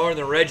are, we are in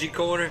the Reggie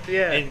corner.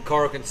 Yeah. And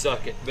Carl can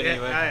suck it. But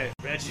anyway. Hey,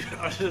 Reggie,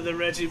 under the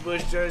Reggie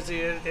Bush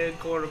jersey in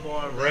quarter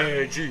bar,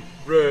 bro. Reggie.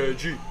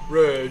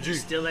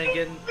 Still ain't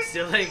getting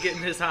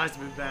his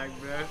Heisman back,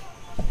 bro.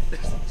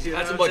 You know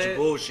That's a what bunch I'm of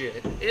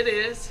bullshit. It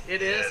is.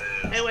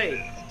 Hey,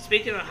 wait.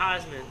 Speaking of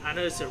Heisman, I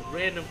know it's a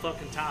random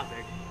fucking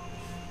topic.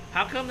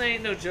 How come there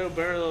ain't no Joe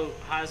Burrow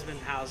Heisman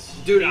House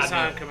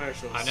Nissan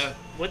commercials? I know.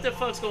 What the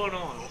fuck's going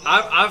on?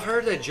 I've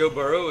heard that Joe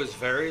Burrow is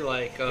very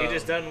like. He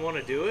just doesn't want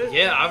to do it?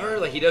 Yeah, I've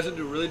heard like he doesn't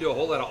really do a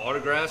whole lot of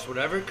autographs,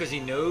 whatever, because he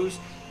knows.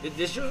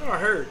 This is what I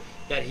heard,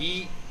 that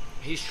he's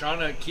trying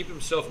to keep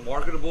himself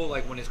marketable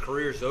like when his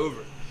career's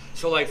over.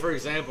 So like for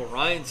example,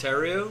 Ryan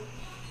Terrio,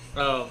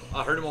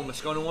 I heard him on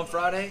Moscona one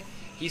Friday.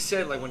 He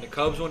said like when the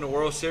Cubs won the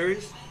World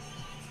Series,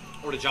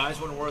 or the Giants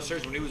won the World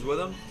Series when he was with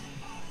them,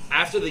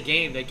 after the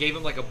game they gave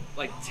him like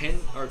 10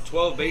 or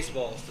 12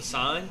 baseballs to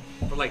sign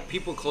for like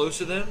people close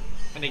to them,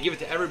 and they give it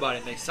to everybody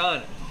and they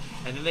sign it.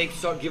 And then they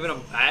start giving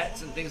him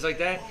bats and things like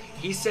that.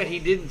 He said he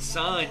didn't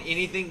sign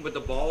anything but the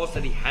balls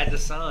that he had to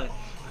sign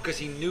because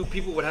he knew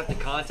people would have to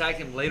contact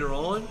him later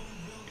on,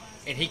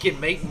 and he could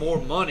make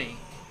more money.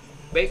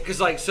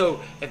 Because like, so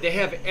if they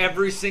have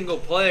every single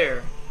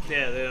player,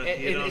 yeah, they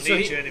don't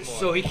need you anymore.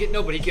 So he can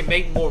but he can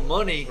make more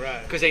money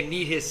right, because they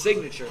need his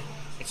signature.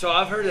 And so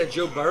I've heard that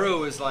Joe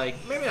Burrow is like,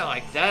 maybe not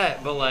like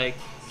that, but like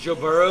Joe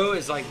Burrow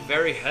is like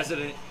very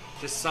hesitant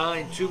to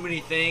sign too many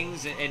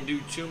things and do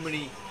too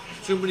many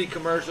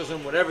commercials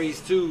and whatever.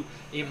 He's too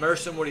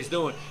immersed in what he's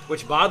doing.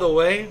 Which, by the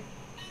way,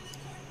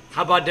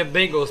 how about them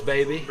Bengals,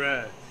 baby?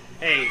 Bruh.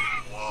 Hey,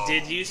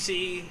 did you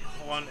see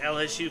on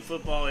LSU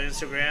football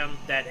Instagram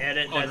that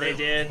edit that they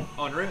did?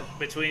 Unreal.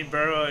 Between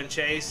Burrow and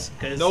Chase?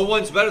 Cause no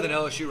one's better than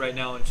LSU right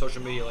now in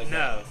social media like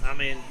that. No, I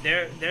mean,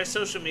 their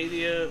social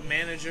media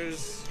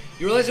managers.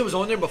 You realize it was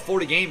on there before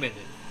the game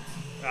ended?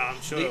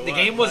 I'm sure the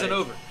game wasn't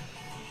over.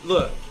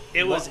 Look.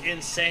 It was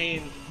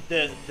insane,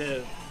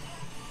 the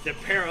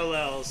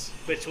parallels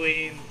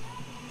between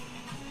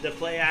the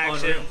play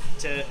action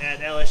at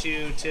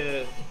LSU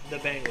to the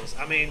Bengals.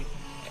 I mean,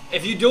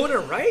 if you're doing it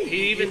right,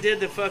 he even did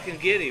the fucking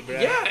giddy, bro.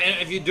 Yeah,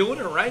 and if you're doing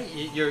it right,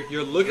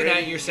 you're looking at it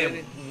and you're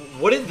saying,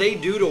 what did they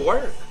do to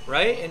work,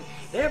 right? And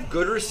they have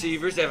good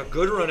receivers, they have a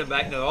good running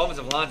back. No, the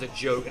offensive line's a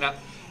joke, and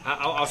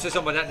I'll say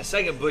something about that in a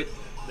second, but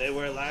they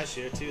were last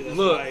year too. That's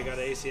why he got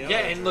an ACL. Yeah,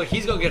 and look,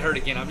 he's gonna get hurt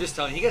again. I'm just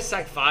telling you, he got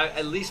sacked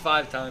at least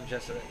five times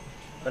yesterday.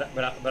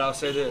 But I'll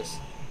say this.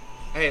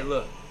 Hey,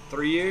 look,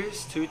 3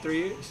 years, 2-3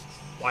 years,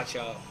 watch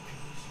out.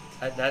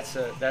 That's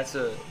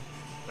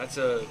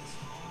a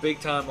big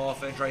time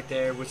offense right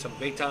there with some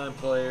big time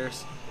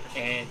players.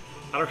 And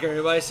I don't care what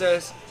anybody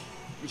says,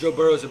 Joe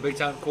Burrow is a big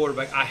time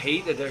quarterback. I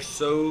hate that they're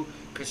so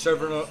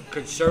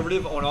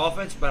conservative on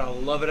offense, but I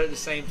love it at the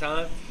same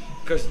time.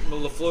 Because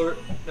LaFleur,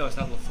 no, it's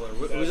not LaFleur.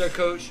 Who's their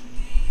coach?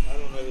 I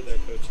don't know who their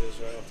coach is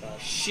right off top.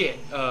 Shit.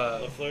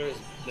 LaFleur is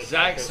the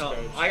Zach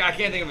something. I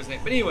can't think of his name.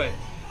 But anyway,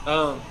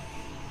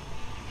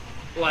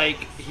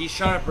 like, he's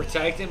trying to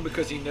protect him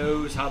because he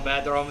knows how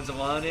bad their offensive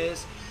line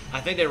is.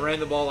 I think they ran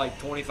the ball like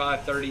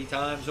 25, 30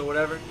 times or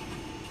whatever.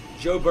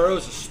 Joe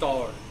Burrow's a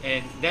star.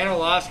 And Dan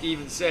Orlovsky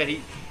even said,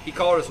 he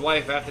called his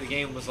wife after the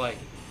game and was like,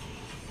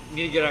 we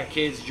need to get our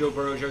kids Joe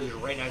Burrow jerseys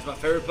right now. He's my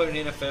favorite player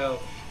in the NFL.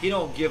 He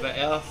don't give a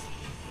F.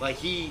 Like,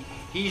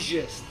 he's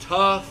just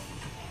tough.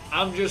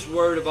 I'm just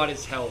worried about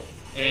his health.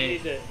 They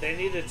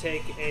need to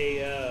take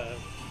a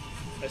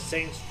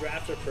Saints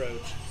draft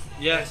approach.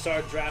 Yeah. And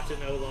start drafting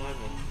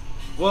O-linemen.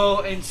 Well,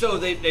 and so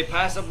they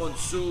passed up on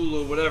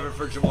Sewell or whatever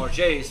for Jamar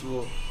Chase.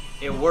 Well,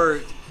 it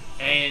worked.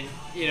 And,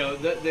 you know,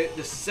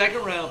 the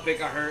second round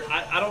pick I heard,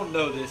 I don't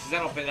know this because I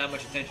don't pay that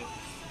much attention.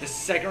 The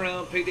second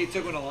round pick they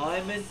took on a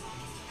lineman,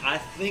 I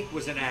think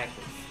was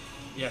inactive.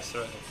 Yes,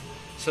 sir.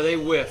 So they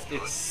whiffed.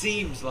 It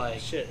seems like.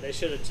 Shit, they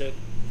should have took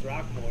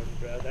Throckmorton,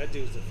 bro. That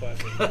dude's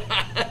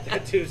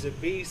that dude's a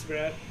beast,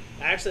 bro.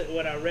 Actually,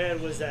 what I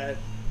read was that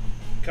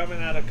coming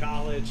out of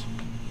college,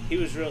 he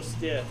was real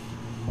stiff,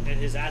 and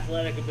his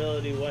athletic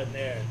ability wasn't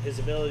there. His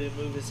ability to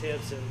move his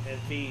hips and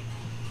feet,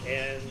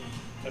 and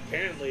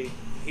apparently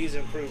he's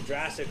improved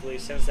drastically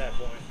since that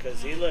point.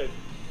 Because he looked,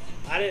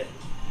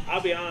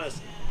 I'll be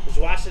honest, I was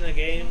watching the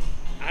game.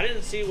 I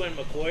didn't see when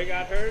McCoy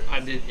got hurt. I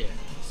did, yeah.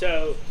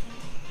 So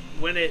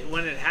when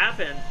it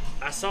happened,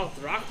 I saw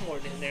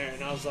Throckmorton in there,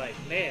 and I was like,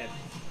 man,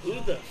 who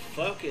the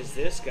fuck is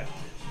this guy?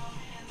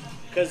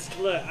 Because,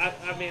 look,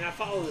 I mean, I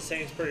follow the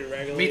Saints pretty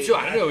regularly. Me too.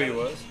 I know who he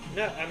was.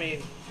 No, I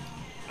mean,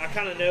 I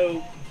kind of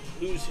know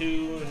who's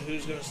who and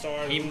who's going to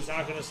start and who's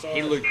not going to start.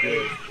 He looked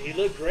good. He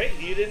looked great.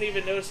 You didn't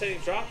even notice any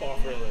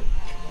drop-off, really.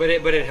 But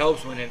it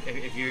helps when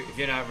if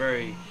you're not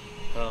very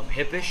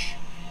hippish.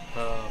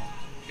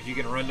 if you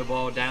can run the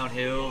ball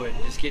downhill and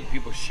just getting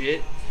people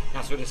shit.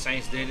 That's what the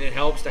Saints did. It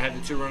helps to have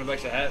the 2 running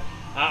backs that have.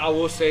 I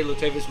will say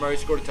Latavius Murray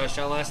scored a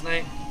touchdown last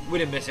night. We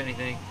didn't miss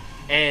anything.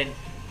 And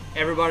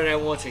everybody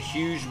that wants a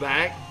huge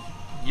back,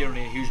 you don't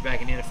need a huge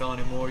back in the NFL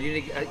anymore. You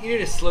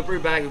need a slippery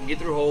back who can get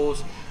through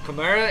holes.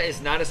 Kamara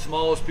is not as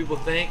small as people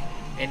think,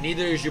 and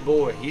neither is your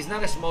boy. He's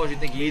not as small as you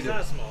think either. He's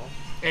not small.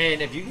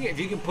 And if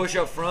you can push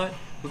up front,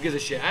 who gives a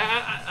shit?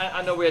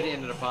 I know we're at the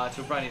end of the pod,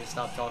 so we probably need to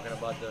stop talking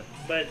about the.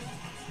 But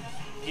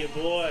your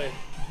boy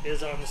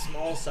is on the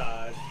small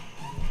side,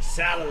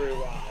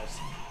 salary-wise.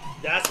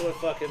 That's what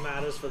fucking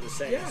matters for the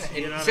Saints. Yeah,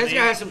 you know what Saints I mean?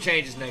 gonna have some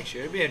changes next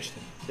year. It'll be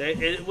interesting.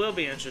 It will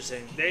be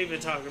interesting. They even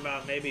talking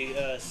about maybe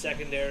a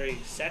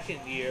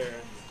second-year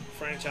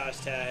franchise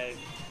tag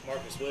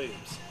Marcus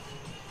Williams.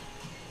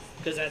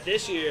 Because at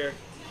this year,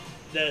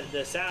 the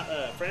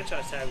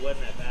franchise tag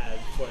wasn't that bad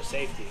for a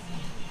safety.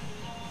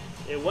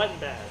 It wasn't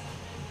bad.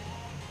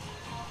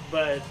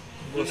 But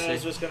who We'll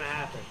knows see. what's going to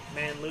happen.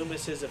 Man,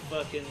 Loomis is a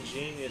fucking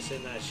genius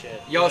in that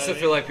shit. You also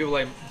feel like people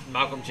like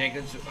Malcolm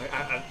Jenkins.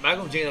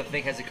 Malcolm Jenkins, I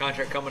think, has a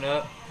contract coming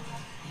up.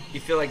 You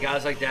feel like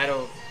guys like that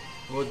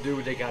will do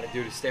what they got to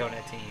do to stay on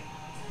that team.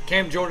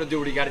 Cam Jordan will do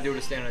what he got to do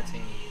to stay on that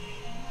team.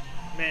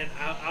 Man,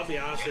 I'll be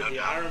honest with you.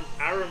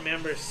 I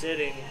remember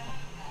sitting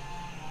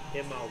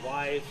in my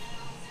wife,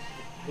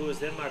 who was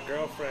then my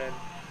girlfriend,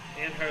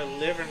 in her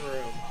living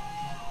room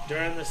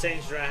during the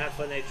Saints draft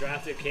when they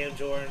drafted Cam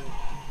Jordan.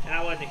 And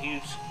I wasn't a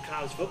huge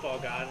college football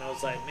guy, and I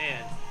was like,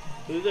 man,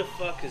 who the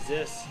fuck is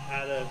this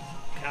out of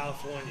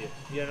California?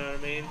 You know what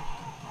I mean?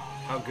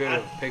 How good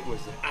of a pick was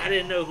it? I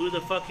didn't know who the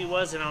fuck he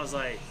was, and I was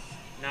like,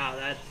 nah,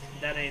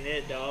 that ain't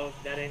it, dog.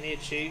 That ain't it,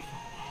 Chief.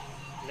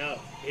 No,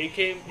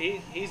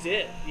 he's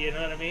it. You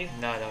know what I mean?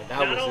 No, that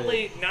Not was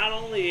it. Not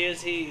only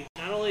is he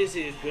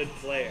a good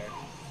player,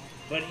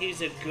 but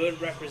he's a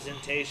good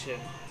representation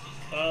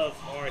of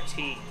our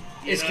team.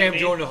 You Is know Cam what I mean?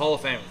 Jordan a Hall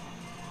of Famer?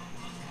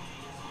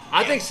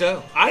 I think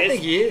so. I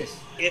think he is.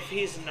 If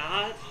he's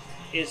not,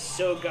 it's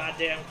so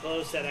goddamn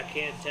close that I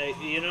can't tell you.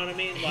 You know what I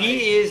mean? Like,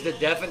 He is the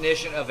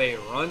definition of a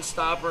run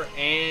stopper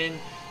and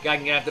guy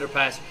can get after the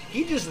pass.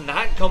 He does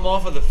not come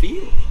off of the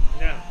field.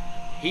 No.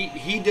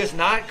 He does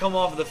not come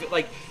off of the field.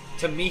 Like,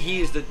 to me,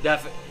 he is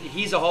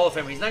he's a Hall of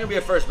Famer. He's not going to be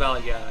a first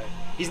ballot guy.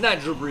 He's not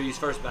Drew Brees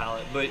first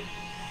ballot, but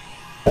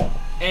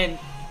and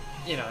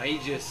you know,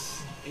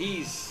 he's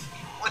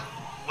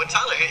When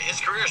Tyler, his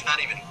career's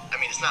not even. I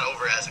mean, it's not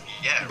over as of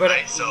yet, but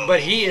right? So, but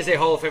he is a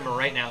Hall of Famer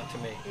right now to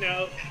me.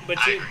 No, but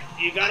I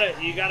you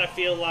gotta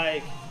feel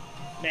like,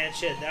 man,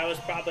 shit, that was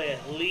probably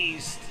at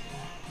least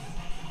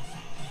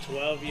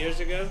 12 years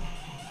ago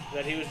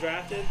that he was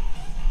drafted.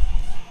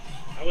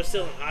 I was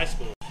still in high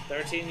school.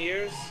 13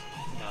 years?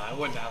 No, it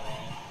wasn't that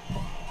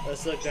long.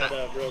 Let's look that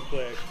up real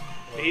quick.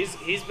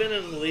 He's been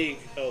in the league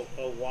a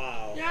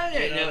while. Yeah,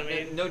 You know what I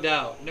mean? no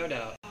doubt.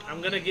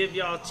 I'm gonna give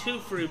y'all 2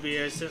 free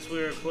beers since we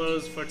were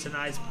closed for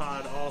tonight's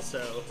pod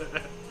also.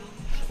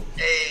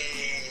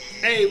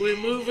 Hey, we're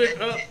moving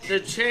up the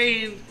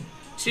chain.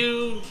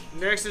 2,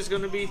 next is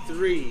gonna be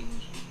 3.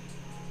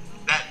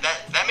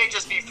 that may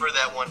just be for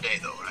that one day,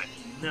 though, right?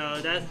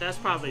 No, that's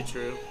probably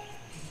true.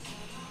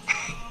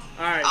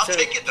 Alright, I'll so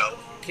take it though.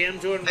 Cam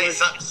Jordan Hey, was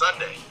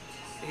Sunday.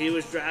 he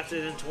was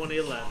drafted in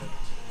 2011.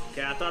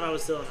 Okay, I thought I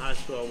was still in high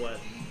school. What?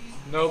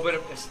 No, but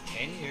it's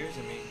 10 years.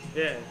 I mean,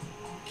 Yeah.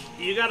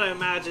 You gotta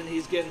imagine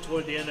he's getting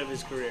toward the end of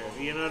his career.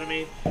 You know what I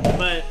mean?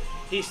 But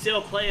he's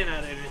still playing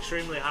at an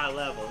extremely high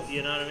level.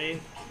 You know what I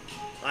mean?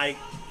 Like,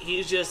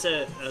 he's just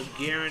a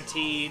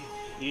guaranteed.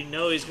 You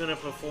know he's gonna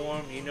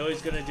perform. You know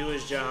he's gonna do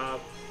his job,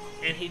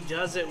 and he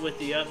does it with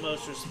the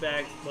utmost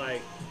respect.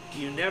 Like,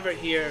 you never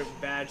hear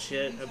bad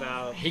shit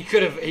about. he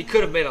could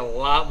have made a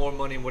lot more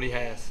money than what he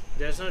has.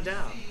 There's no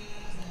doubt.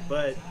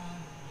 But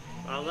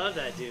I love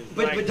that dude.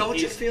 But Like, but don't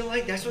you he's- feel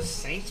like that's what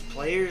Saints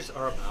players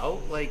are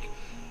about? Like,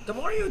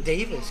 DeMario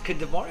Davis. Could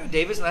DeMario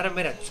Davis not have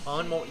made a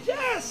ton more?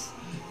 Yes!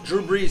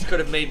 Drew Brees could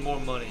have made more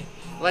money.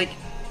 Like,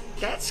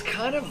 that's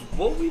kind of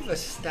what we've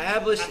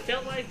established. I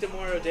felt like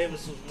DeMario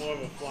Davis was more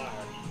of a flyer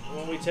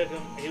when we took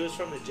him. He was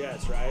from the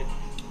Jets, right?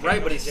 Right,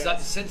 but From he's the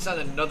Jets. since on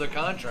another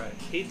contract.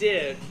 He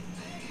did.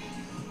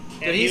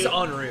 Dude, And he's he-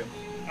 unreal.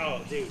 Oh,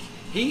 dude.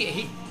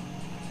 He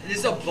this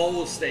is a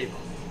bold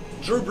statement.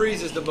 Drew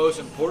Brees is the most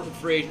important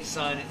free agent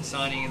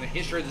signing in the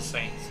history of the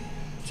Saints.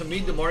 To me,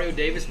 DeMario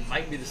Davis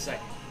might be the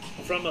second.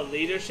 From a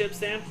leadership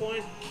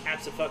standpoint,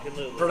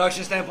 absolutely.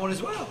 Production standpoint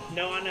as well.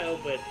 No, I know,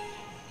 but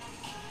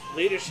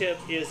leadership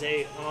is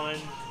a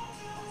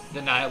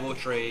Deniable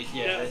trade,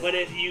 yeah. no, but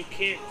you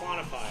can't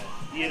quantify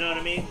it. You know what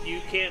I mean? You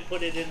can't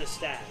put it in the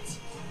stats.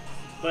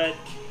 But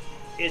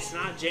it's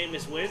not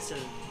Jameis Winston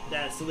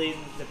that's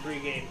leading the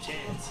pregame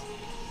chants.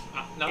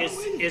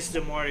 It's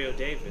DeMario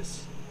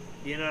Davis.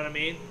 You know what I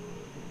mean?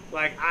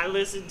 Like, I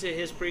listened to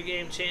his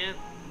pregame chant.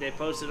 They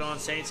posted on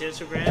Saints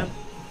Instagram.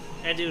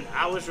 And, dude,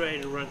 I was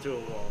ready to run through a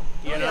wall.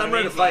 You know I'm what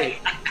I ready mean? to fight.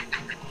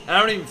 I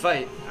don't even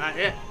fight.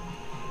 Yeah.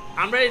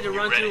 I'm ready to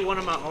run ready? through one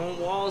of my own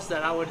walls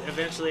that I would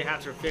eventually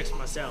have to fix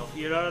myself.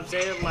 You know what I'm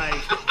saying? Like,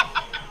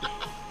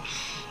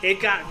 it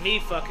got me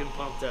fucking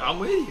pumped up. I'm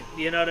with you.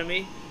 You know what I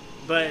mean?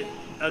 But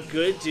a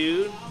good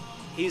dude,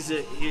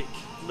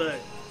 look,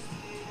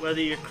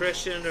 whether you're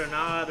Christian or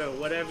not, or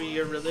whatever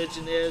your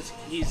religion is,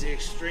 he's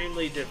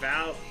extremely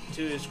devout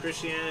to his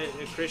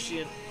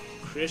Christian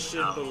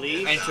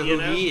beliefs. And to you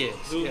who know? he is.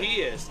 Who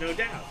he is, no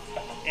doubt.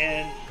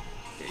 And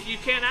you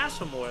can't ask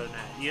for more than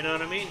that. You know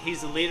what I mean?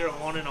 He's a leader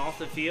on and off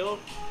the field.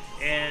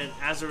 And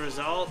as a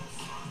result,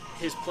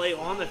 his play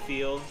on the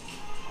field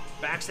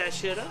backs that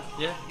shit up.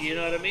 Yeah. You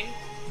know what I mean?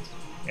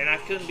 And I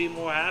couldn't be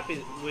more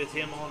happy with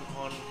him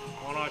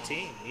on our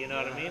team. You know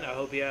what I mean? I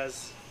hope he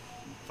has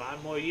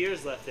 5 more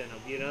years left in him.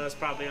 You know, that's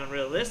probably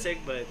unrealistic,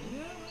 but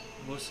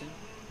We'll see.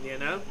 you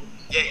know.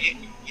 Yeah,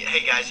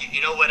 hey guys,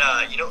 you know what?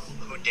 You know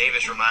who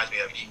Davis reminds me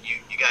of?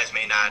 You guys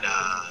may not.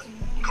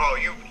 Carl,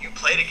 you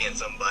played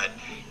against him, but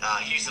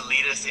he used to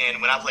lead us in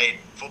when I played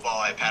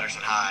football at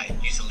Patterson High.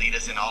 He used to lead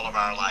us in all of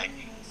our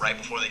right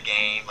before the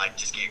game,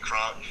 just get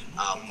crunk.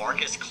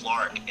 Marcus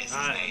Clark is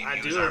his name. I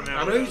He do was our-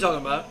 remember. I know who you're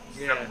talking about.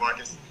 Remember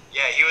Marcus?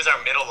 Yeah, he was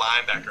our middle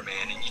linebacker,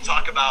 man. And you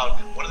talk about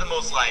one of the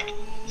most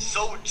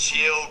so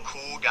chill,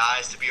 cool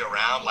guys to be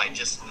around,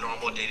 just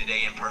normal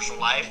day-to-day in personal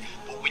life.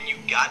 But when you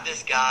got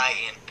this guy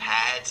in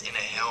pads and a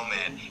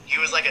helmet, he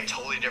was like a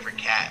totally different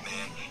cat,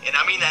 man. And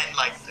I mean that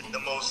in the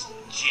most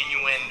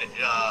genuine,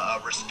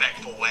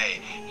 respectful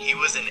way. He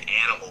was an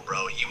animal,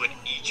 bro. He would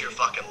eat your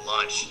fucking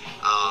lunch.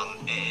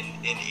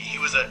 And he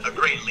was a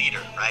great leader,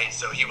 right?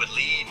 So he would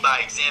lead by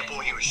example.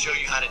 He would show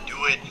you how to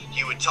do it.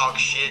 He would talk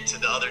shit to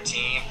the other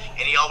team,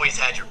 and he always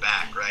had your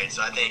back, right?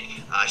 So I think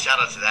shout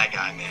out to that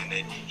guy, man.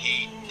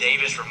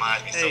 Davis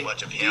reminds me so Hey,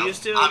 much of do him. you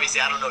still-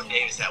 Obviously, I don't know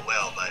Davis that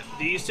well, but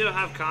Do you still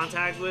have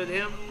contact with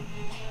him?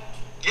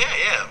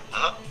 yeah.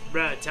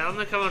 Bruh, tell him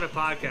to come on the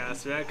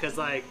podcast, man, because,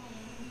 I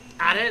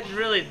didn't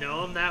really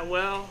know him that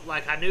well.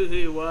 I knew who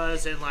he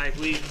was, and,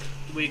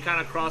 we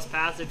kind of crossed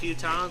paths a few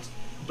times,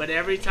 but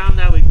every time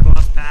that we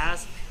crossed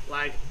paths,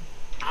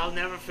 I'll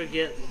never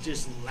forget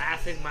just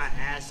laughing my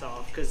ass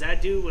off, because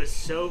that dude was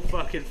so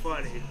fucking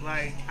funny.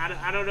 I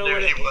don't know Dude,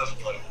 what he was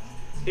funny.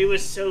 he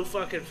was so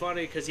fucking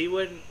funny, because he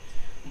wouldn't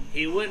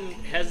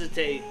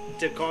hesitate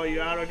to call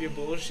you out on your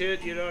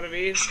bullshit, you know what I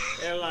mean?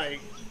 And,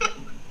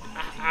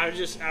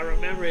 I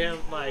remember him,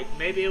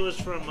 maybe it was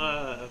from,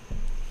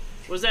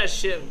 was that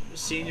shit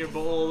Senior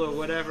Bowl or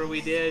whatever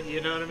we did,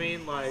 you know what I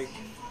mean?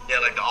 Yeah,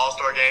 the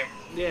All-Star game.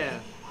 Yeah.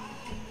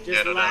 Just Yeah,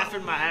 no doubt.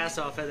 laughing my ass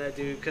off at that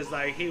dude, because,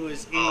 he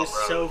was Oh,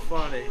 bro. so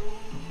funny.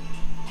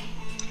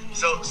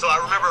 So I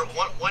remember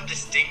one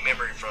distinct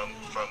memory from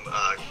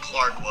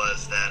Clark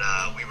was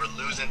that we were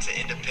losing to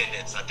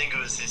Independence. I think it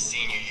was his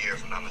senior year,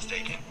 if I'm not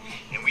mistaken.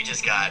 And we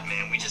just got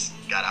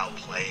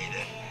outplayed.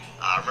 And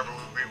I remember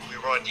we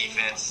were on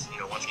defense.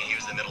 Once again, he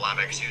was the middle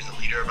linebacker, so he was the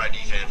leader of our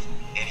defense.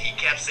 And he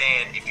kept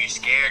saying, "If you're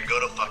scared, go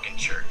to fucking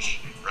church,"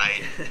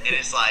 right? And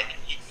it's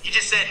he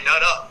just said,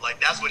 "Nut up."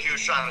 That's what he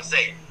was trying to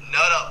say.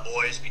 Nut up,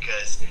 boys,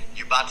 because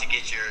you're about to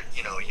get your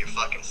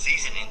fucking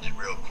season ended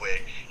real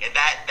quick. And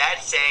that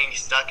saying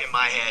stuck in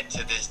my head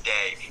to this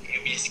day.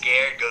 If you're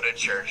scared, go to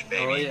church,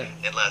 baby. Oh, yeah.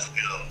 And let's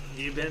go.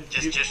 You've been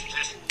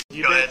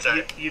Go ahead,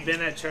 sorry. you've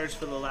been at church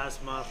for the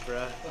last month,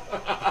 bruh. Is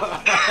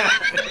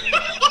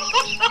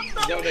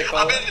that what they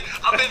call it?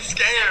 I've been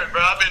scared,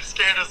 bro. I've been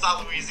scared of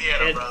South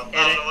Louisiana, And- bro. and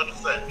I don't know what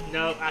to say.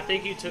 No, I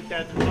think you took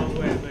that the wrong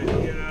way, but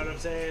you know what I'm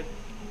saying?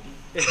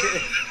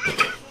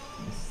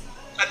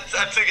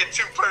 I took it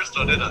too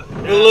personal, didn't I?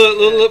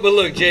 But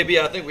look, JB,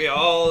 I think we're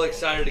all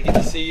excited to get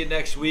to see you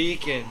next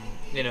week, and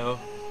or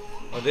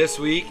this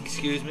week,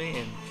 excuse me,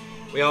 and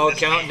we all This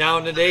counting week.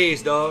 down the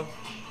days, dog.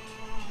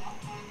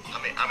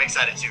 I'm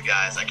excited too,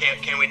 guys. I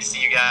can't wait to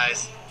see you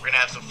guys. We're gonna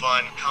have some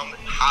fun. Come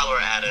holler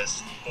at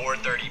us.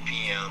 4:30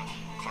 p.m.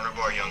 Corner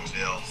Bar,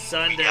 Youngsville.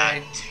 Sunday. We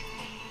got 2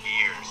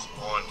 years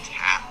on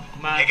tap.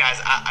 My- Hey guys,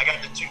 I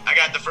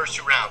got the first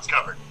 2 rounds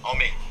covered on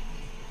me.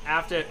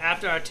 After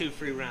our 2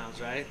 free rounds,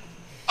 right?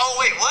 Oh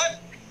wait, what?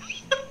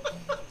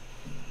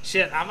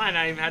 Shit, I might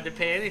not even have to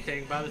pay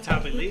anything by the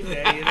time we leave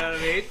there, you know what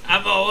I mean?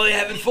 I'm only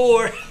having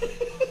 4.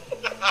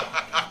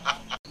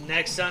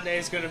 Next Sunday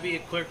is going to be a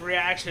quick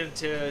reaction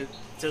to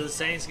the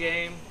Saints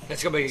game.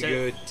 That's gonna make it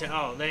good.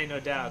 There ain't no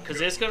doubt. Because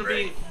it's going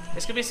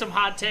to be some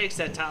hot takes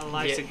that Tyler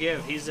likes to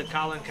give. He's a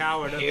Colin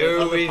Coward of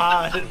the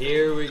pod.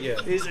 Here we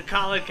go. He's a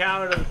Colin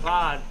Coward of the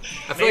pod.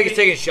 I feel like he's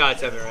taking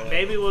shots at me right now.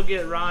 Maybe we'll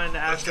get Ryan to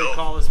actually go.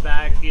 call us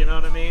back. You know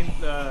what I mean?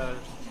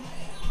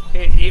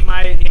 He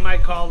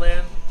might call in,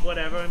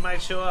 whatever. He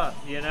might show up.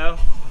 You know.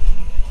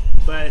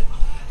 But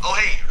Oh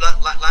hey,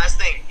 last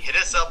thing. Hit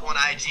us up on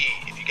IG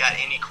if you got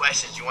any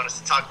questions. You want us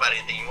to talk about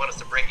anything? You want us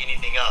to bring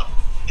anything up?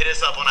 Hit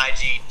us up on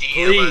IG.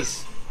 DM Please.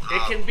 us.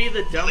 it can be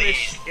the dumbest.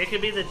 Please. It can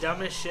be the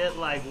dumbest shit,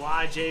 like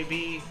why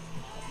JB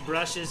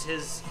brushes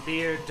his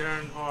beard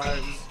during our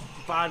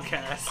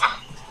podcast.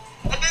 I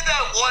did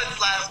that once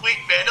last week,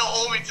 man. Don't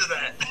hold me to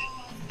that.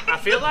 I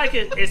feel like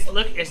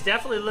it's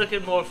definitely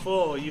looking more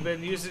full. You've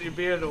been using your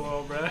beard a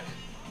while, bro.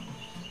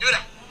 Dude,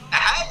 I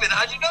haven't.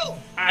 How'd you know?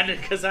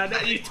 Because I know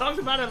you talked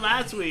about it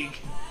last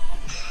week.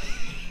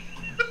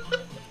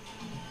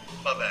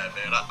 My bad,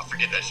 man. I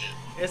forget that shit.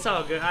 It's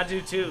all good. I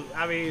do too.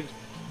 I mean,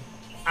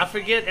 I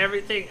forget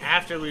everything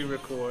after we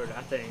record,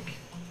 I think.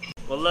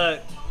 Well,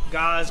 look,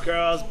 guys,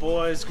 girls,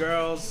 boys,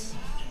 girls,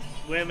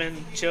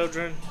 women,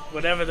 children,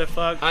 whatever the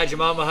fuck. Hide your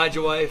mama, hide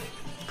your wife.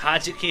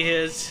 Hide your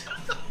kids.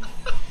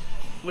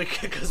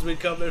 Because we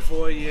coming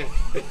for you.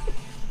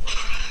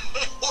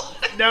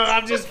 No,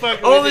 I'm just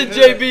fucking Only with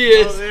you. JB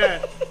is. Oh,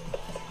 yeah.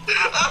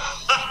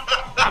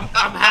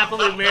 I'm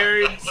happily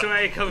married, so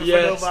I ain't coming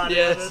Yes, for nobody.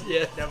 yes,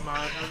 yes. Never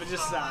mind. I'm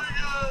just stop.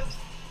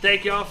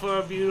 Thank y'all for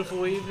a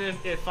beautiful evening.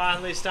 It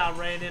finally stopped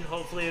raining.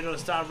 Hopefully it'll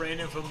stop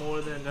raining for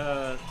more than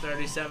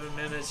 37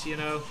 minutes, you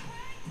know.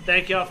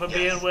 Thank y'all for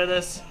being with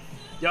us.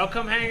 Y'all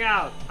come hang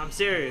out. I'm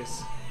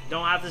serious.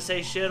 Don't have to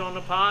say shit on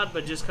the pod,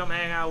 but just come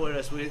hang out with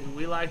us.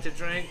 We like to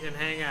drink and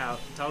hang out.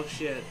 Talk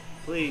shit.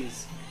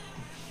 Please.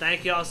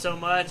 Thank y'all so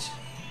much.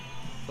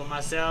 For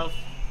myself.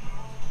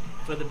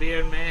 For the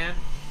beard man.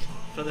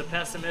 For the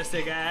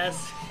pessimistic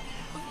ass.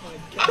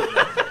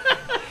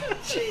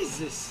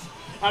 Jesus.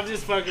 I'm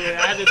just fucking with it.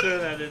 I had to throw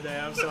that in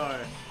there. I'm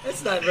sorry.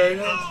 That's not very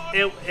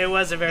nice. It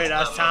wasn't very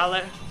nice,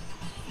 Tyler.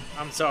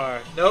 I'm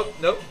sorry. Nope.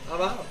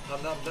 I'm out.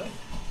 I'm not done.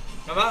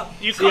 I'm out.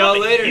 You See y'all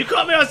later. You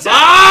caught me on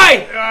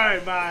Bye! All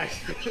right,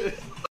 bye.